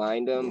 like I don't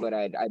mind them, but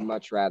I'd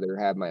much rather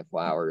have my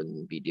flower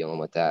than be dealing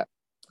with that.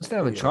 I still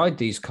haven't tried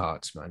these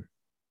carts, man.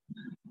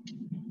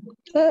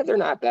 They're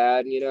not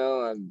bad,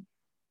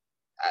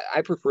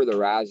 I prefer the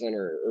rosin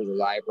or the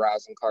live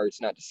rosin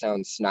carts, not to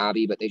sound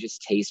snobby, but they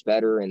just taste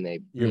better and they,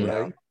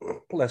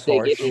 less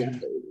harsh.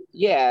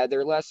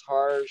 They're less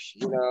harsh,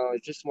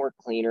 it's just more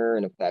cleaner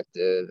and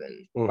effective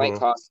and might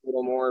cost a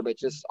little more, but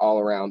just all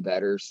around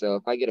better. So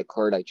if I get a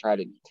cart, I try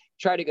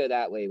to go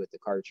that way with the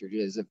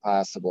cartridges if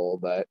possible.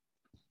 But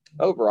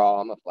overall,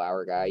 I'm a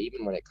flower guy.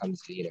 Even when it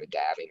comes to,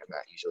 dabbing, I'm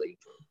not usually,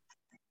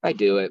 I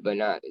do it, but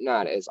not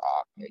as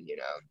often,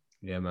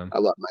 Yeah, man. I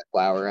love my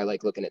flower. I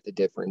like looking at the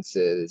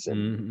differences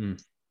and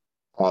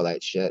all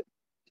that shit.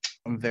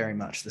 I'm very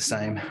much the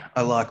same.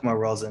 I like my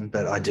rosin,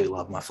 but I do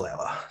love my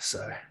flower.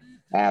 So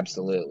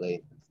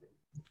absolutely.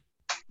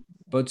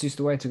 Buds is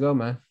the way to go,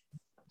 man.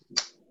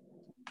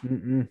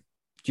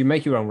 Do you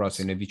make your own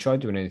rosin? Have you tried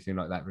doing anything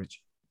like that,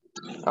 Rich?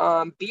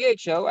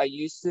 BHO, I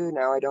used to,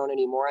 now I don't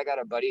anymore. I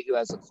got a buddy who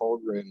has a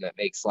cold room that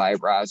makes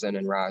live rosin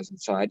and rosin.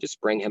 So I just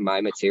bring him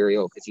my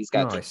material because he's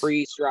got the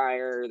freeze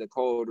dryer, the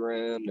cold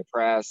room, the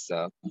press.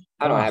 So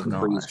I don't have a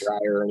freeze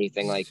dryer or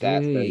anything like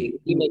that. So he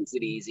makes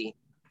it easy.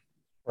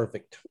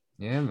 Perfect.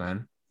 Yeah,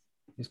 man.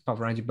 Just pop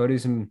around your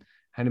buddies and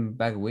hand him a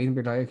bag of weed and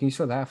be like, can you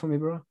sort that for me,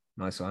 bro?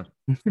 Nice one.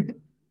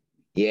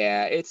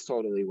 Yeah, it's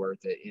totally worth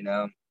it, you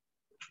know.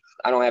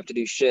 I don't have to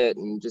do shit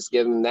and just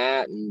give them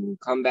that and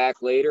come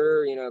back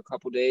later, you know, a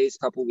couple days,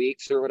 couple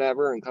weeks or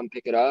whatever, and come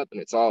pick it up and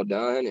it's all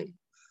done and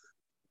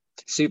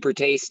super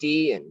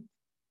tasty and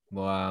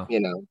wow, you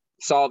know,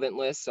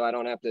 solventless, so I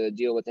don't have to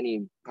deal with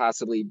any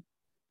possibly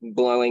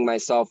blowing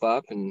myself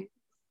up and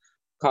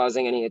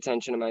causing any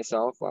attention to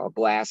myself while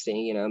blasting,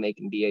 you know,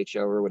 making BHO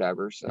or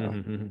whatever. So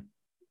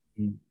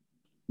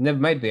never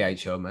made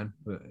BHO, man,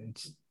 but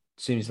it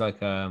seems like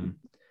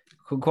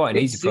quite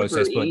an easy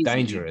process, but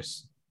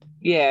dangerous.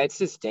 Yeah, it's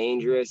just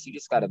dangerous. You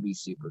just got to be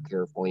super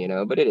careful, you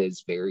know, but it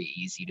is very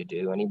easy to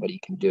do. Anybody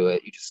can do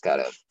it. You just got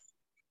to,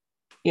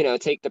 you know,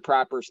 take the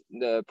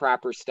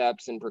proper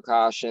steps and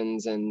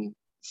precautions. And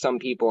some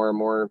people are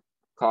more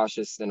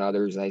cautious than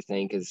others, I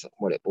think, is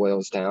what it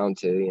boils down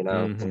to, you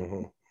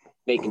know,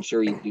 making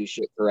sure you do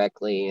shit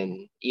correctly.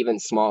 And even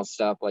small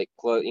stuff like,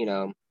 you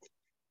know,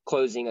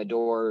 closing a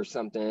door or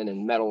something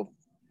and metal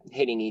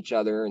hitting each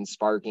other and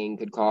sparking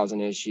could cause an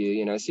issue,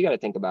 you know, so you got to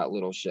think about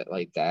little shit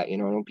like that, you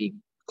know. Don't be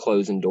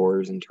closing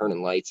doors and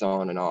turning lights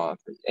on and off.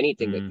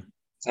 Anything that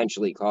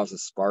potentially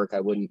causes spark,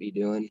 I wouldn't be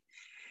doing.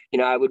 You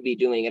know, I would be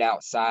doing it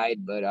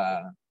outside, but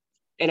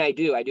and I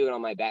do it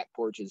on my back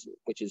porches,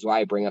 which is why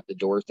I bring up the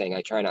door thing.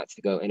 I try not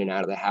to go in and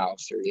out of the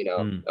house or, you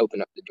know,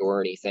 open up the door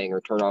or anything or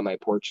turn on my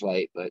porch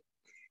light. But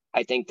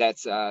I think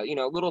that's you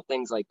know, little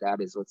things like that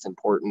is what's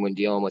important when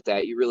dealing with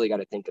that. You really got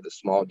to think of the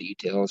small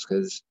details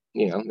because,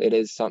 you know, it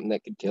is something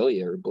that could kill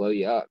you or blow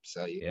you up.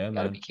 So you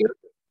got to be careful.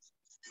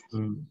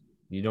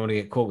 You don't want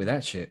to get caught with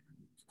that shit.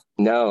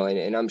 No,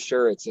 and I'm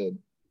sure it's a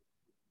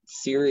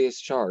serious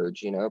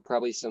charge, you know,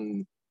 probably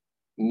some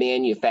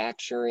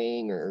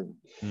manufacturing or,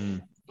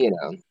 you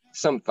know,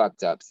 some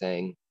fucked up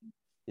thing.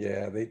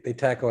 Yeah, they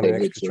tack on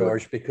an extra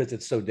charge because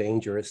it's so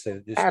dangerous.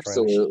 Just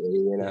absolutely,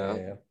 you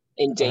know,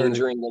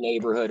 endangering the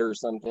neighborhood or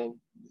something.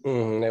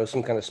 There was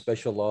some kind of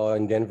special law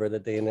in Denver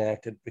that they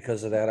enacted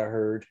because of that, I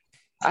heard.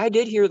 I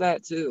did hear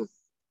that too.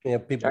 Yeah,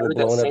 people were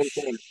blowing up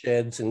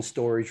sheds and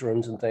storage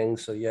rooms and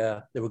things. So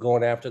yeah, they were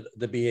going after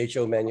the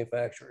BHO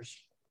manufacturers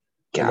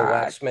and the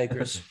wax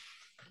makers.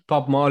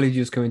 Bob Marley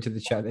just come into the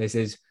chat. It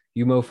says,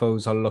 "You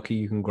mofos are lucky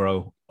you can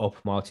grow up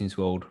Martin's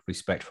World.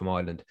 Respect from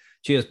Ireland."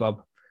 Cheers,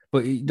 Bob.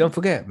 But don't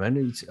forget,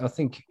 man. I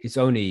think it's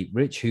only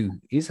Rich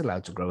who is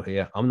allowed to grow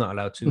here. I'm not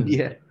allowed to.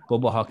 Yeah.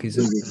 Bubba Hawk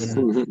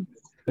isn't.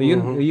 Are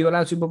you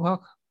allowed to, Bubba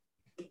Hawk?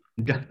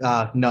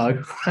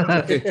 No.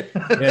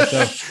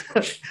 Yeah.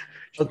 So.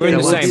 Okay,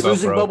 we'll be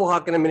losing Bubble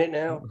Hawk in a minute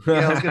now.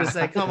 Yeah, I was gonna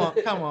say, come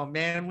on,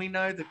 man. We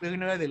know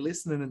they're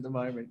listening at the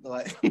moment.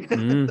 Like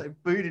they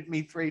booted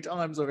me 3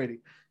 times already.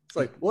 It's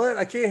like, what?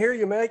 I can't hear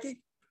you,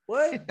 Maggie.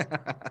 What?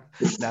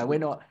 No, we're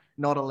not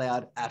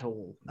allowed at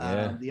all.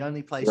 Yeah. The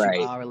only place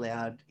you are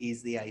allowed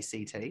is the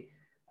ACT.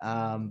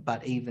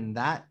 But even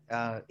that,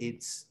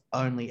 it's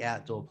only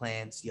outdoor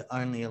plants. You're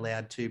only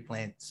allowed 2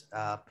 plants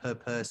per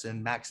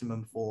person,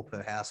 maximum 4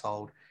 per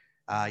household.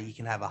 You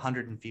can have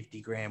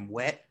 150 gram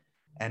wet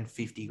and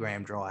 50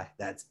 gram dry.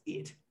 That's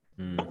it.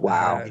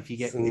 Wow. If you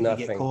get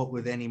caught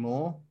with any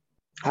more,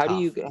 how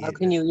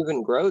can you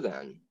even grow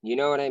then? You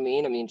know what I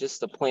mean? I mean, just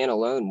the plant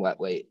alone,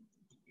 wet weight.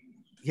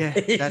 Yeah,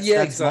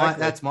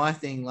 that's my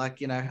thing.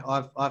 Like, you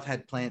know, I've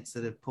had plants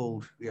that have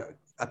pulled, you know,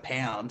 a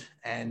pound,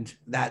 and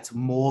that's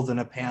more than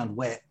a pound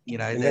wet. You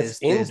know, and that's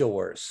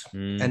indoors,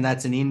 and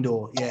that's an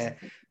indoor. Yeah.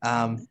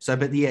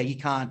 But yeah, you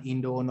can't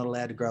indoor, not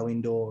allowed to grow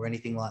indoor or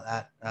anything like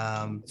that.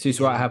 This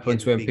is what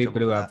happens when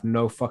people who have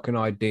no fucking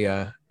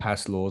idea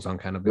pass laws on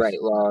cannabis.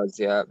 Right, laws.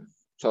 Yeah,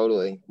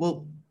 totally.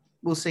 Well,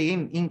 we'll see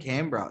in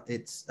Canberra,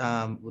 it's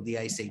with the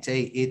ACT,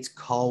 it's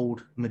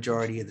cold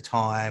majority of the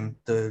time.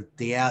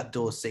 The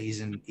outdoor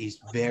season is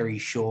very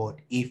short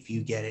if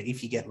you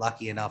get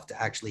lucky enough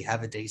to actually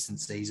have a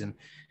decent season.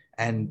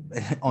 And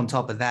on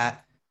top of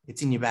that,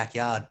 it's in your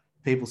backyard.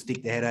 People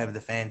stick their head over the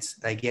fence.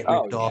 They get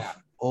ripped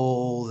off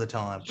all the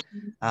time.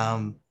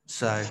 But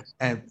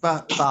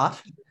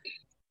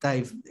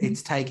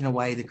it's taken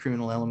away the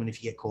criminal element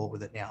if you get caught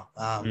with it now.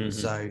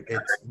 So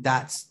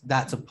that's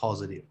a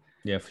positive.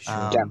 Yeah, for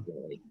sure.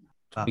 Definitely.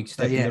 Big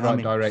step in the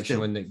right direction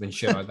when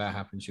shit like that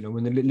happens. You know,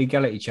 when the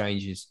legality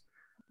changes,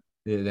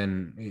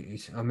 then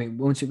it's. I mean,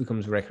 once it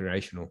becomes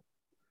recreational,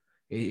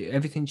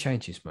 everything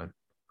changes, man.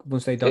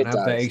 Once they don't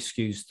have that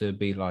excuse to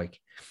be like,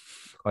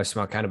 I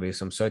smell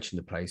cannabis, I'm searching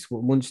the place.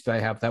 Once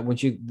they have that,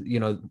 once you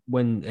know,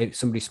 when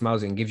somebody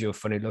smells it and gives you a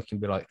funny look and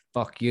be like,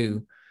 fuck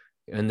you,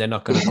 and they're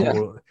not going to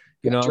call,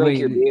 you know what I mean? Drink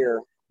your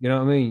beer. You know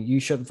what I mean?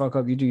 You shut the fuck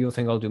up, you do your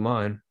thing, I'll do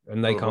mine.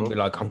 And they can't be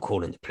like, I'm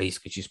calling the police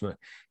because you smell.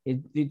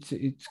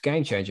 It's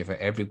game changer for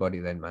everybody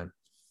then, man.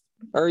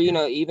 Or,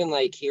 even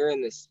like here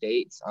in the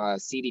States,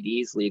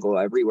 CBD is legal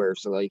everywhere.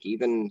 So like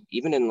even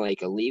in like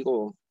the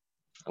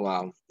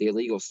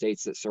illegal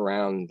states that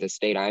surround the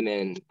state I'm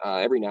in,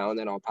 every now and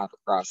then I'll pop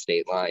across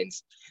state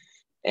lines.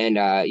 And,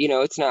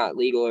 it's not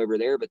legal over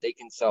there, but they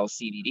can sell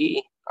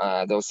CBD.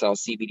 They'll sell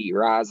CBD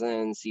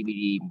rosin,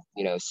 CBD,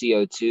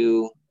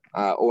 CO2,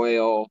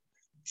 oil,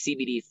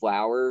 CBD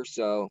flour.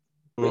 So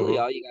really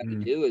all you got to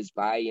do is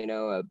buy,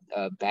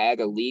 a bag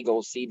of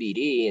legal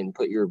CBD and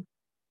put your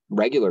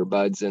regular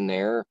buds in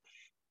there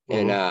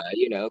and,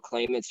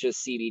 claim it's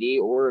just CBD.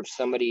 Or if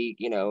somebody,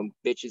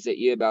 bitches at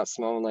you about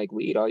smelling like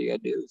weed, all you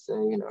got to do is say,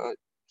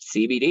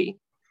 CBD.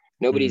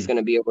 Nobody's going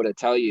to be able to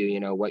tell you,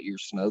 what you're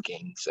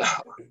smoking. So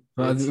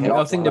I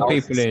think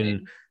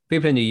the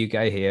people in the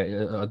UK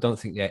here, I don't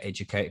think they're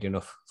educated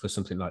enough for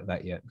something like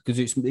that yet, because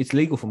it's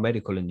legal for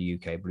medical in the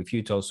UK. But if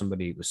you told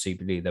somebody it was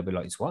CBD, they'd be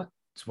like, "It's what?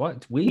 It's what?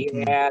 It's weed."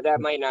 Yeah,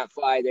 that might not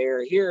fly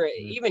there.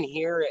 Even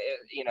here,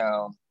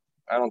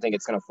 I don't think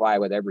it's going to fly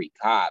with every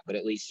cop, but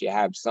at least you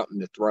have something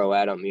to throw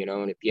at them,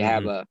 And if you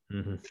have a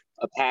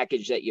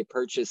package that you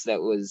purchased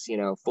that was,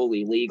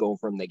 fully legal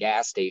from the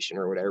gas station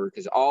or whatever,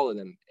 because all of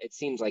them, it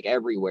seems like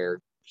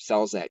everywhere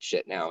sells that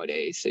shit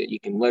nowadays. So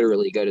you can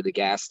literally go to the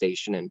gas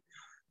station and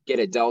get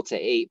a Delta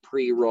 8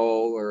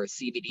 pre-roll or a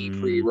CBD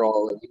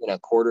pre-roll, or even a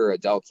quarter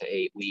of Delta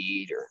 8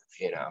 weed, or,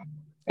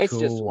 it's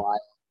just wild.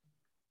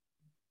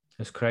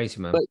 That's crazy,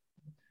 man. But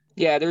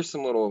yeah, there's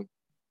some little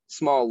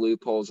small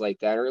loopholes like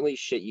that, or at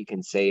least shit you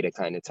can say to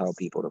kind of tell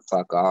people to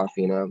fuck off,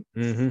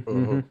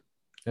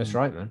 That's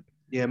right, man.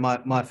 Yeah,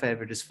 my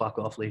favorite is fuck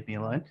off, leave me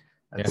alone.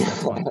 That's my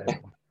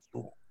favorite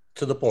one.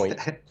 To the point.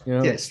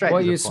 Straight.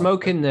 What are you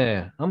smoking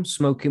there? I'm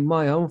smoking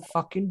my own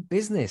fucking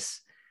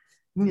business.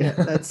 Yeah,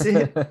 that's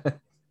it.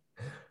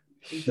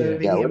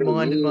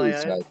 Mind in my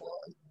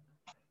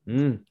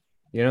own.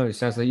 It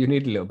sounds like you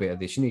need a little bit of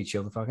this. You need to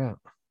chill the fuck out.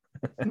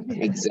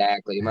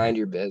 Exactly. Mind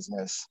your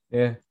business.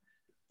 Yeah.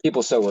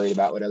 People so worried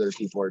about what other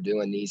people are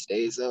doing these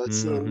days, though. It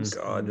seems.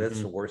 God,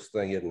 that's the worst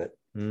thing, isn't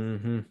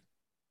it?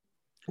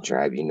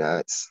 Drive you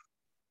nuts.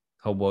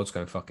 Whole world's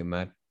going fucking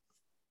mad.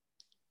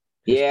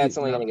 Yeah, it's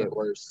only going to get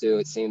worse too.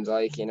 It seems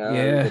like,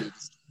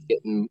 everybody's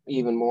getting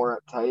even more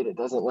uptight. It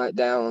doesn't let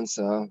down.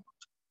 So,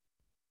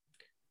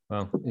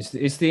 well,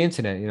 it's the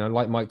internet.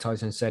 Like Mike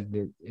Tyson said,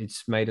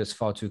 it's made us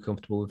far too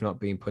comfortable with not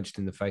being punched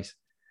in the face.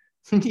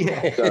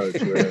 Yeah, so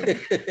true.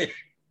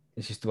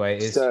 It's just the way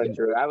it is. So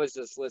true. I was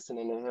just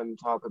listening to him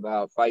talk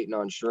about fighting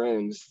on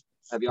shrooms.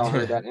 Have y'all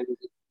heard that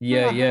interview?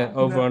 Yeah.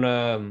 Over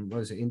on what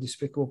is it,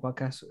 Indespicable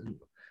podcast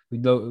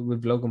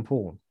with Logan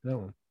Paul? That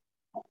one.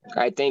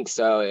 I think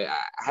so.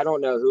 I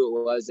don't know who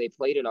it was. They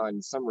played it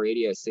on some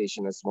radio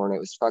station this morning.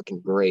 It was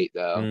fucking great,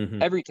 though.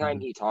 Every time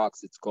he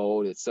talks, it's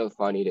gold. It's so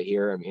funny to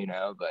hear him,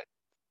 but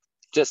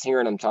just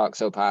hearing him talk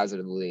so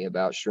positively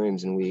about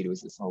shrooms and weed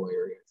was just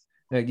hilarious.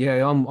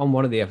 Yeah, on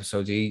one of the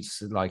episodes, he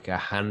eats like a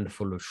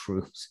handful of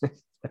shrooms.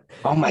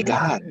 Oh my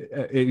God.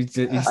 He's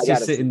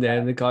just sitting there,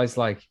 and the guy's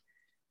like,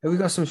 "Hey, we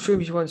got some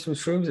shrooms. You want some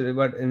shrooms?"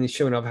 And he's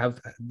showing up how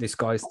this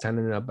guy's telling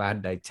him how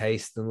bad they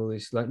taste and all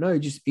this. Like, no, you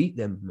just eat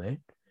them, man.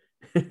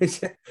 And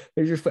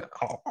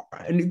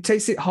he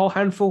takes it whole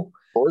handful.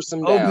 Force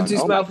him down. Opens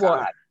his mouth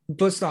wide,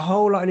 puts the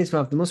whole lot in his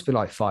mouth. There must be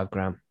like 5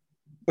 grams.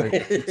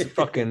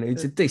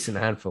 It's a decent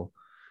handful.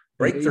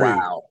 Breakthrough.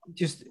 Wow.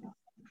 Just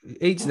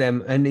eats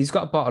them, and he's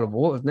got a bottle of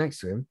water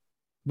next to him,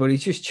 but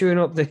he's just chewing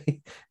up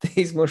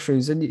these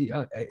mushrooms. And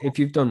if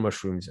you've done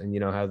mushrooms and you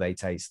know how they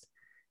taste,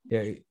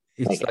 it's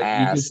like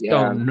you just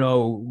don't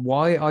know.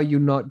 Why are you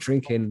not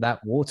drinking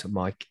that water,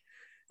 Mike?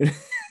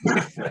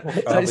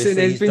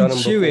 He's been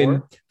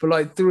chewing for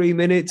like 3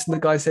 minutes, and the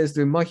guy says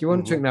to him, "Mike, you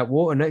want to drink that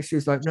water?" Next to you,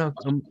 he's like, "No,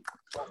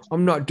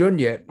 I'm not done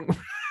yet."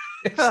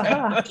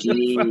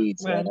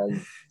 Jeez,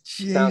 man.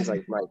 Sounds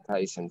like Mike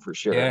Tyson for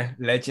sure. Yeah,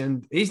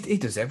 legend. He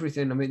does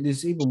everything. I mean,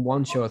 there's even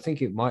one show, I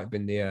think it might have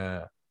been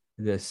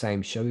the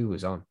same show he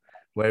was on,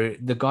 where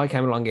the guy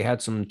came along, he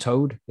had some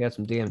toad, he had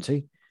some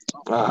DMT.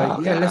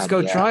 Let's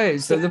go try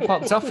it. So they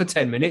popped off for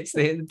 10 minutes,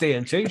 they hit the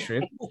DMT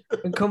trip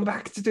and come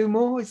back to do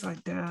more. It's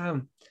like,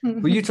 damn.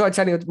 Well, you try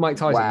telling Mike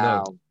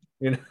Tyson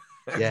no.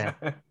 Yeah.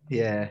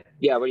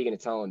 What are you going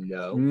to tell him?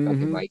 No,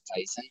 fucking Mike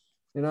Tyson.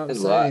 You know what I'm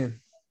saying?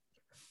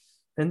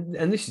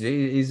 And this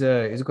he's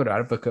a good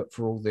advocate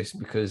for all this,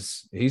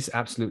 because he's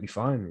absolutely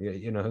fine.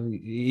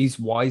 He's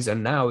wiser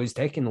now. He's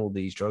taking all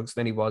these drugs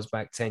than he was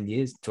back 10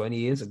 years, 20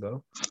 years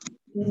ago.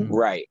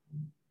 Right.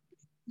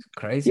 It's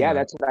crazy. Yeah, man.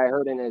 that's what I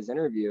heard in his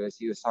interview as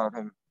he was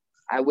talking.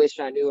 I wish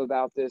I knew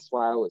about this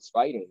while I was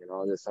fighting and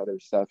all this other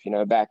stuff,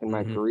 back in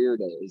my career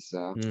days.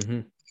 So.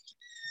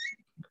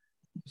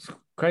 It's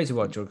crazy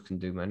what drugs can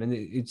do, man. And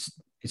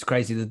it's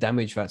crazy the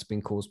damage that's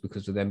been caused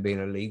because of them being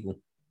illegal.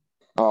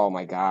 Oh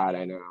my God,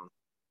 I know.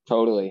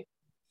 Totally.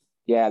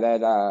 Yeah,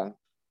 that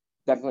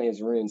definitely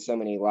has ruined so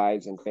many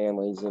lives and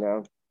families,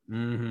 I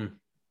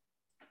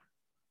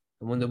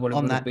wonder what it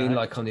would have been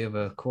like on the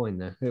other coin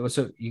there.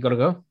 So you got to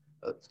go?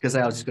 Because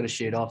I was just going to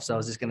shoot off. So I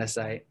was just going to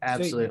say,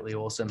 absolutely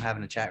awesome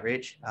having a chat,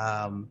 Rich.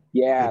 Man.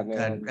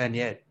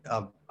 And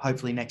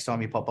hopefully next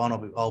time you pop on,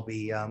 I'll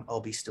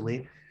be still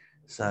here.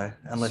 So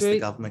unless the Sweet.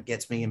 government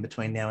gets me in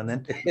between now and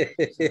then.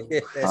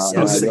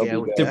 Yeah, see you'll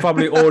how be it They there.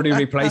 probably already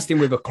replaced him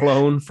with a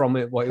clone from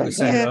it. What he was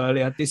saying Yeah.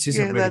 earlier. This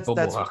isn't Yeah, really that's- bubble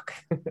that's- huck.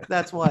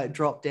 That's why it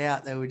dropped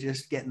out. They were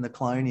just getting the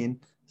clone in.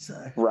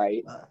 So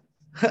Right.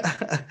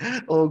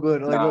 all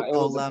good. Like, No, look, it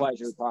was I'll, a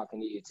pleasure talking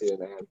to you too,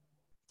 man.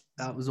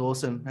 that was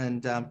awesome,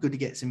 and good to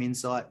get some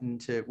insight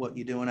into what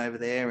you're doing over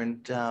there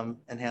and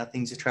how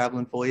things are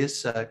traveling for you.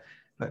 So,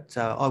 but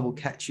I will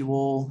catch you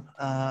all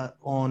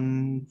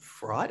on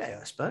Friday,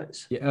 I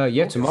suppose.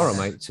 Yeah, tomorrow,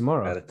 Friday. mate.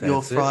 Tomorrow. That's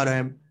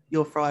it.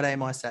 Your Friday,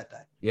 my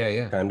Saturday.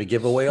 Yeah. Time to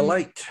give away a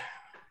light.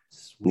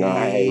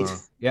 Nice. Tomorrow.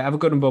 Yeah, have a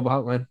good one, Bubble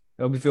Huck, man.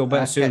 Hope you feel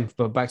better Okay. soon.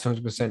 But back to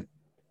 100%.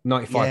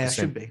 95%. Yeah, I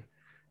should be.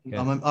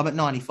 Yeah. I'm at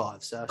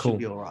 95, so I Cool. should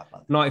be all right.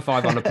 Bud.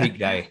 95 on a peak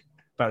day.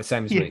 About the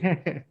same as me.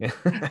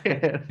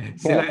 Yeah.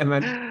 See you later,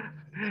 man.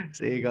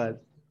 See you guys.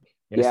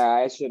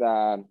 Yes.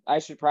 Yeah, I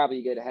should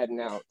probably get heading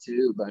out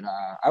too, but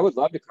I would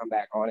love to come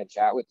back on and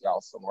chat with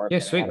y'all some more. Yeah,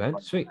 I've sweet, had a man.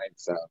 fun Sweet. time,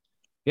 so,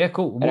 Yeah,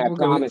 cool. and I We'll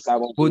promise I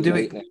won't. We'll be do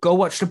late it. Go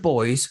watch The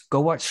Boys. Go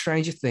watch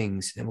Stranger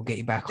Things, and we'll get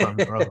you back on,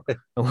 bro.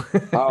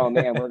 Oh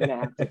man, we're gonna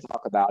have to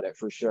talk about it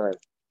for sure.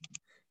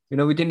 You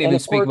know, we didn't And even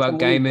of speak course, about when we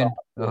gaming.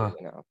 talk,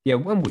 too, you know. Yeah,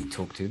 when we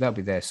talk to, that'll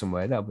be there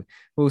somewhere.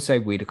 We'll say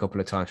weed a couple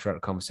of times throughout the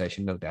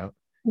conversation, no doubt.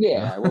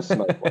 Yeah, we'll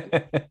smoke one.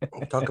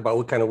 Talk about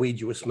what kind of weed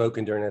you were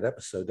smoking during that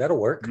episode. That'll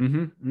work.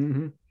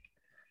 And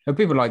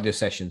people like the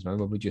sessions, man,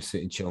 where we just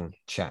sit and chill and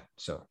chat.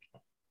 So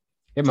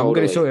yeah, man, we'll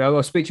get it Totally. sorted.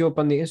 I'll speak to you up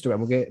on the Instagram.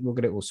 We'll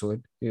get it all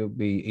sorted. It'll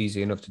be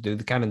easy enough to do.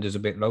 The calendar's a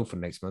bit low for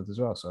next month as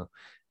well, so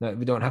no,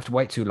 we don't have to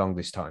wait too long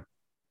this time.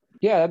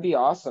 Yeah, that'd be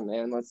awesome,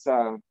 man. Let's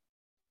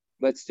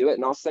do it,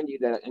 and I'll send you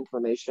the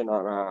information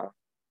on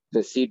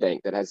the seed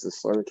bank that has the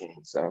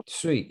Slurricane. So,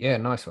 Sweet, yeah,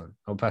 nice one.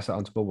 I'll pass that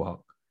on to Bubble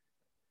Hawk.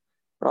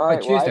 all Right,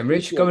 right, cheers well, I then,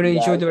 Rich. appreciate Go and you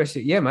enjoy guys. the rest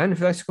of it. Yeah, man. If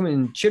you like to come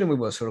and chilling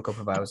with us for a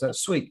couple of hours, that's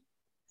sweet.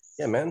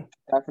 Yeah, man.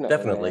 Definitely.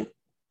 Definitely.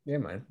 Yeah,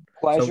 man.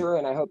 Pleasure,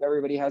 and I hope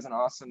everybody has an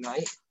awesome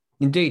night.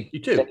 Indeed. You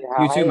too. Say You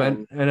hi, too,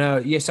 man.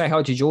 And yeah, say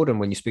hi to Jordan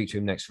when you speak to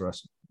him next for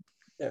us.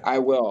 I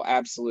will,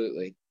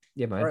 absolutely.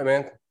 Yeah, man. All right,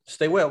 man.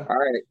 Stay well. All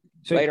right.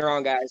 Sweet. Later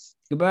on, guys.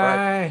 Goodbye. All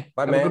right.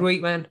 Bye, Have a man. good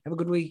week, man. Have a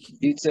good week.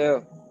 You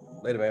too.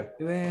 Later, man.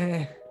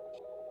 Goodbye.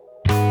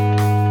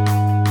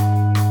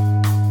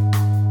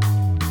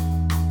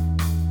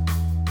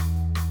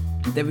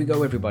 There we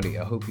go, everybody.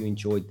 I hope you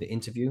enjoyed the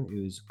interview.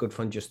 It was good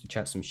fun just to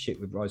chat some shit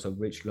with Rizo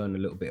Rich, learn a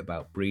little bit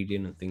about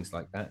breeding and things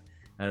like that.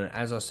 And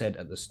as I said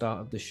at the start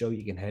of the show,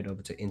 you can head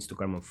over to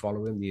Instagram and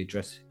follow him. The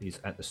address is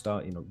at the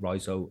start,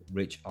 Rizo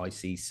Rich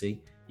ICC.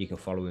 You can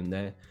follow him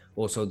there.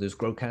 Also, there's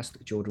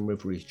Growcast. Jordan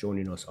River is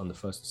joining us on the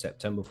 1st of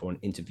September for an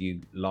interview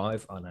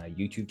live on our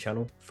YouTube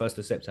channel. 1st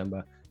of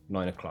September,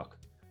 9 o'clock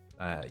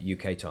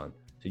UK time.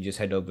 So just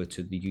head over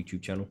to the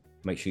YouTube channel.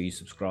 Make sure you're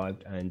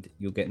subscribed and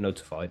you'll get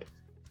notified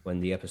when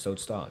the episode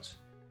starts.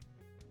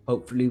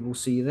 Hopefully we'll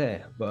see you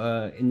there.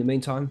 But in the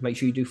meantime, make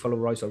sure you do follow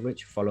Rizo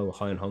Rich, follow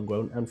High and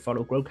Homegrown, and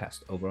follow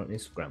Growcast over on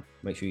Instagram.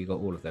 Make sure you got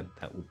all of them.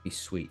 That would be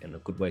sweet and a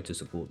good way to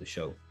support the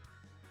show.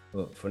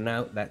 But for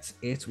now, that's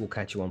it. We'll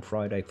catch you on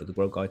Friday for the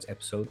Grow Guides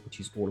episode, which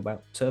is all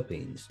about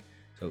terpenes.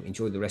 So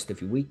enjoy the rest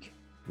of your week.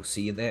 We'll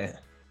see you there.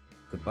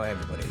 Goodbye,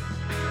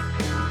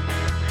 everybody.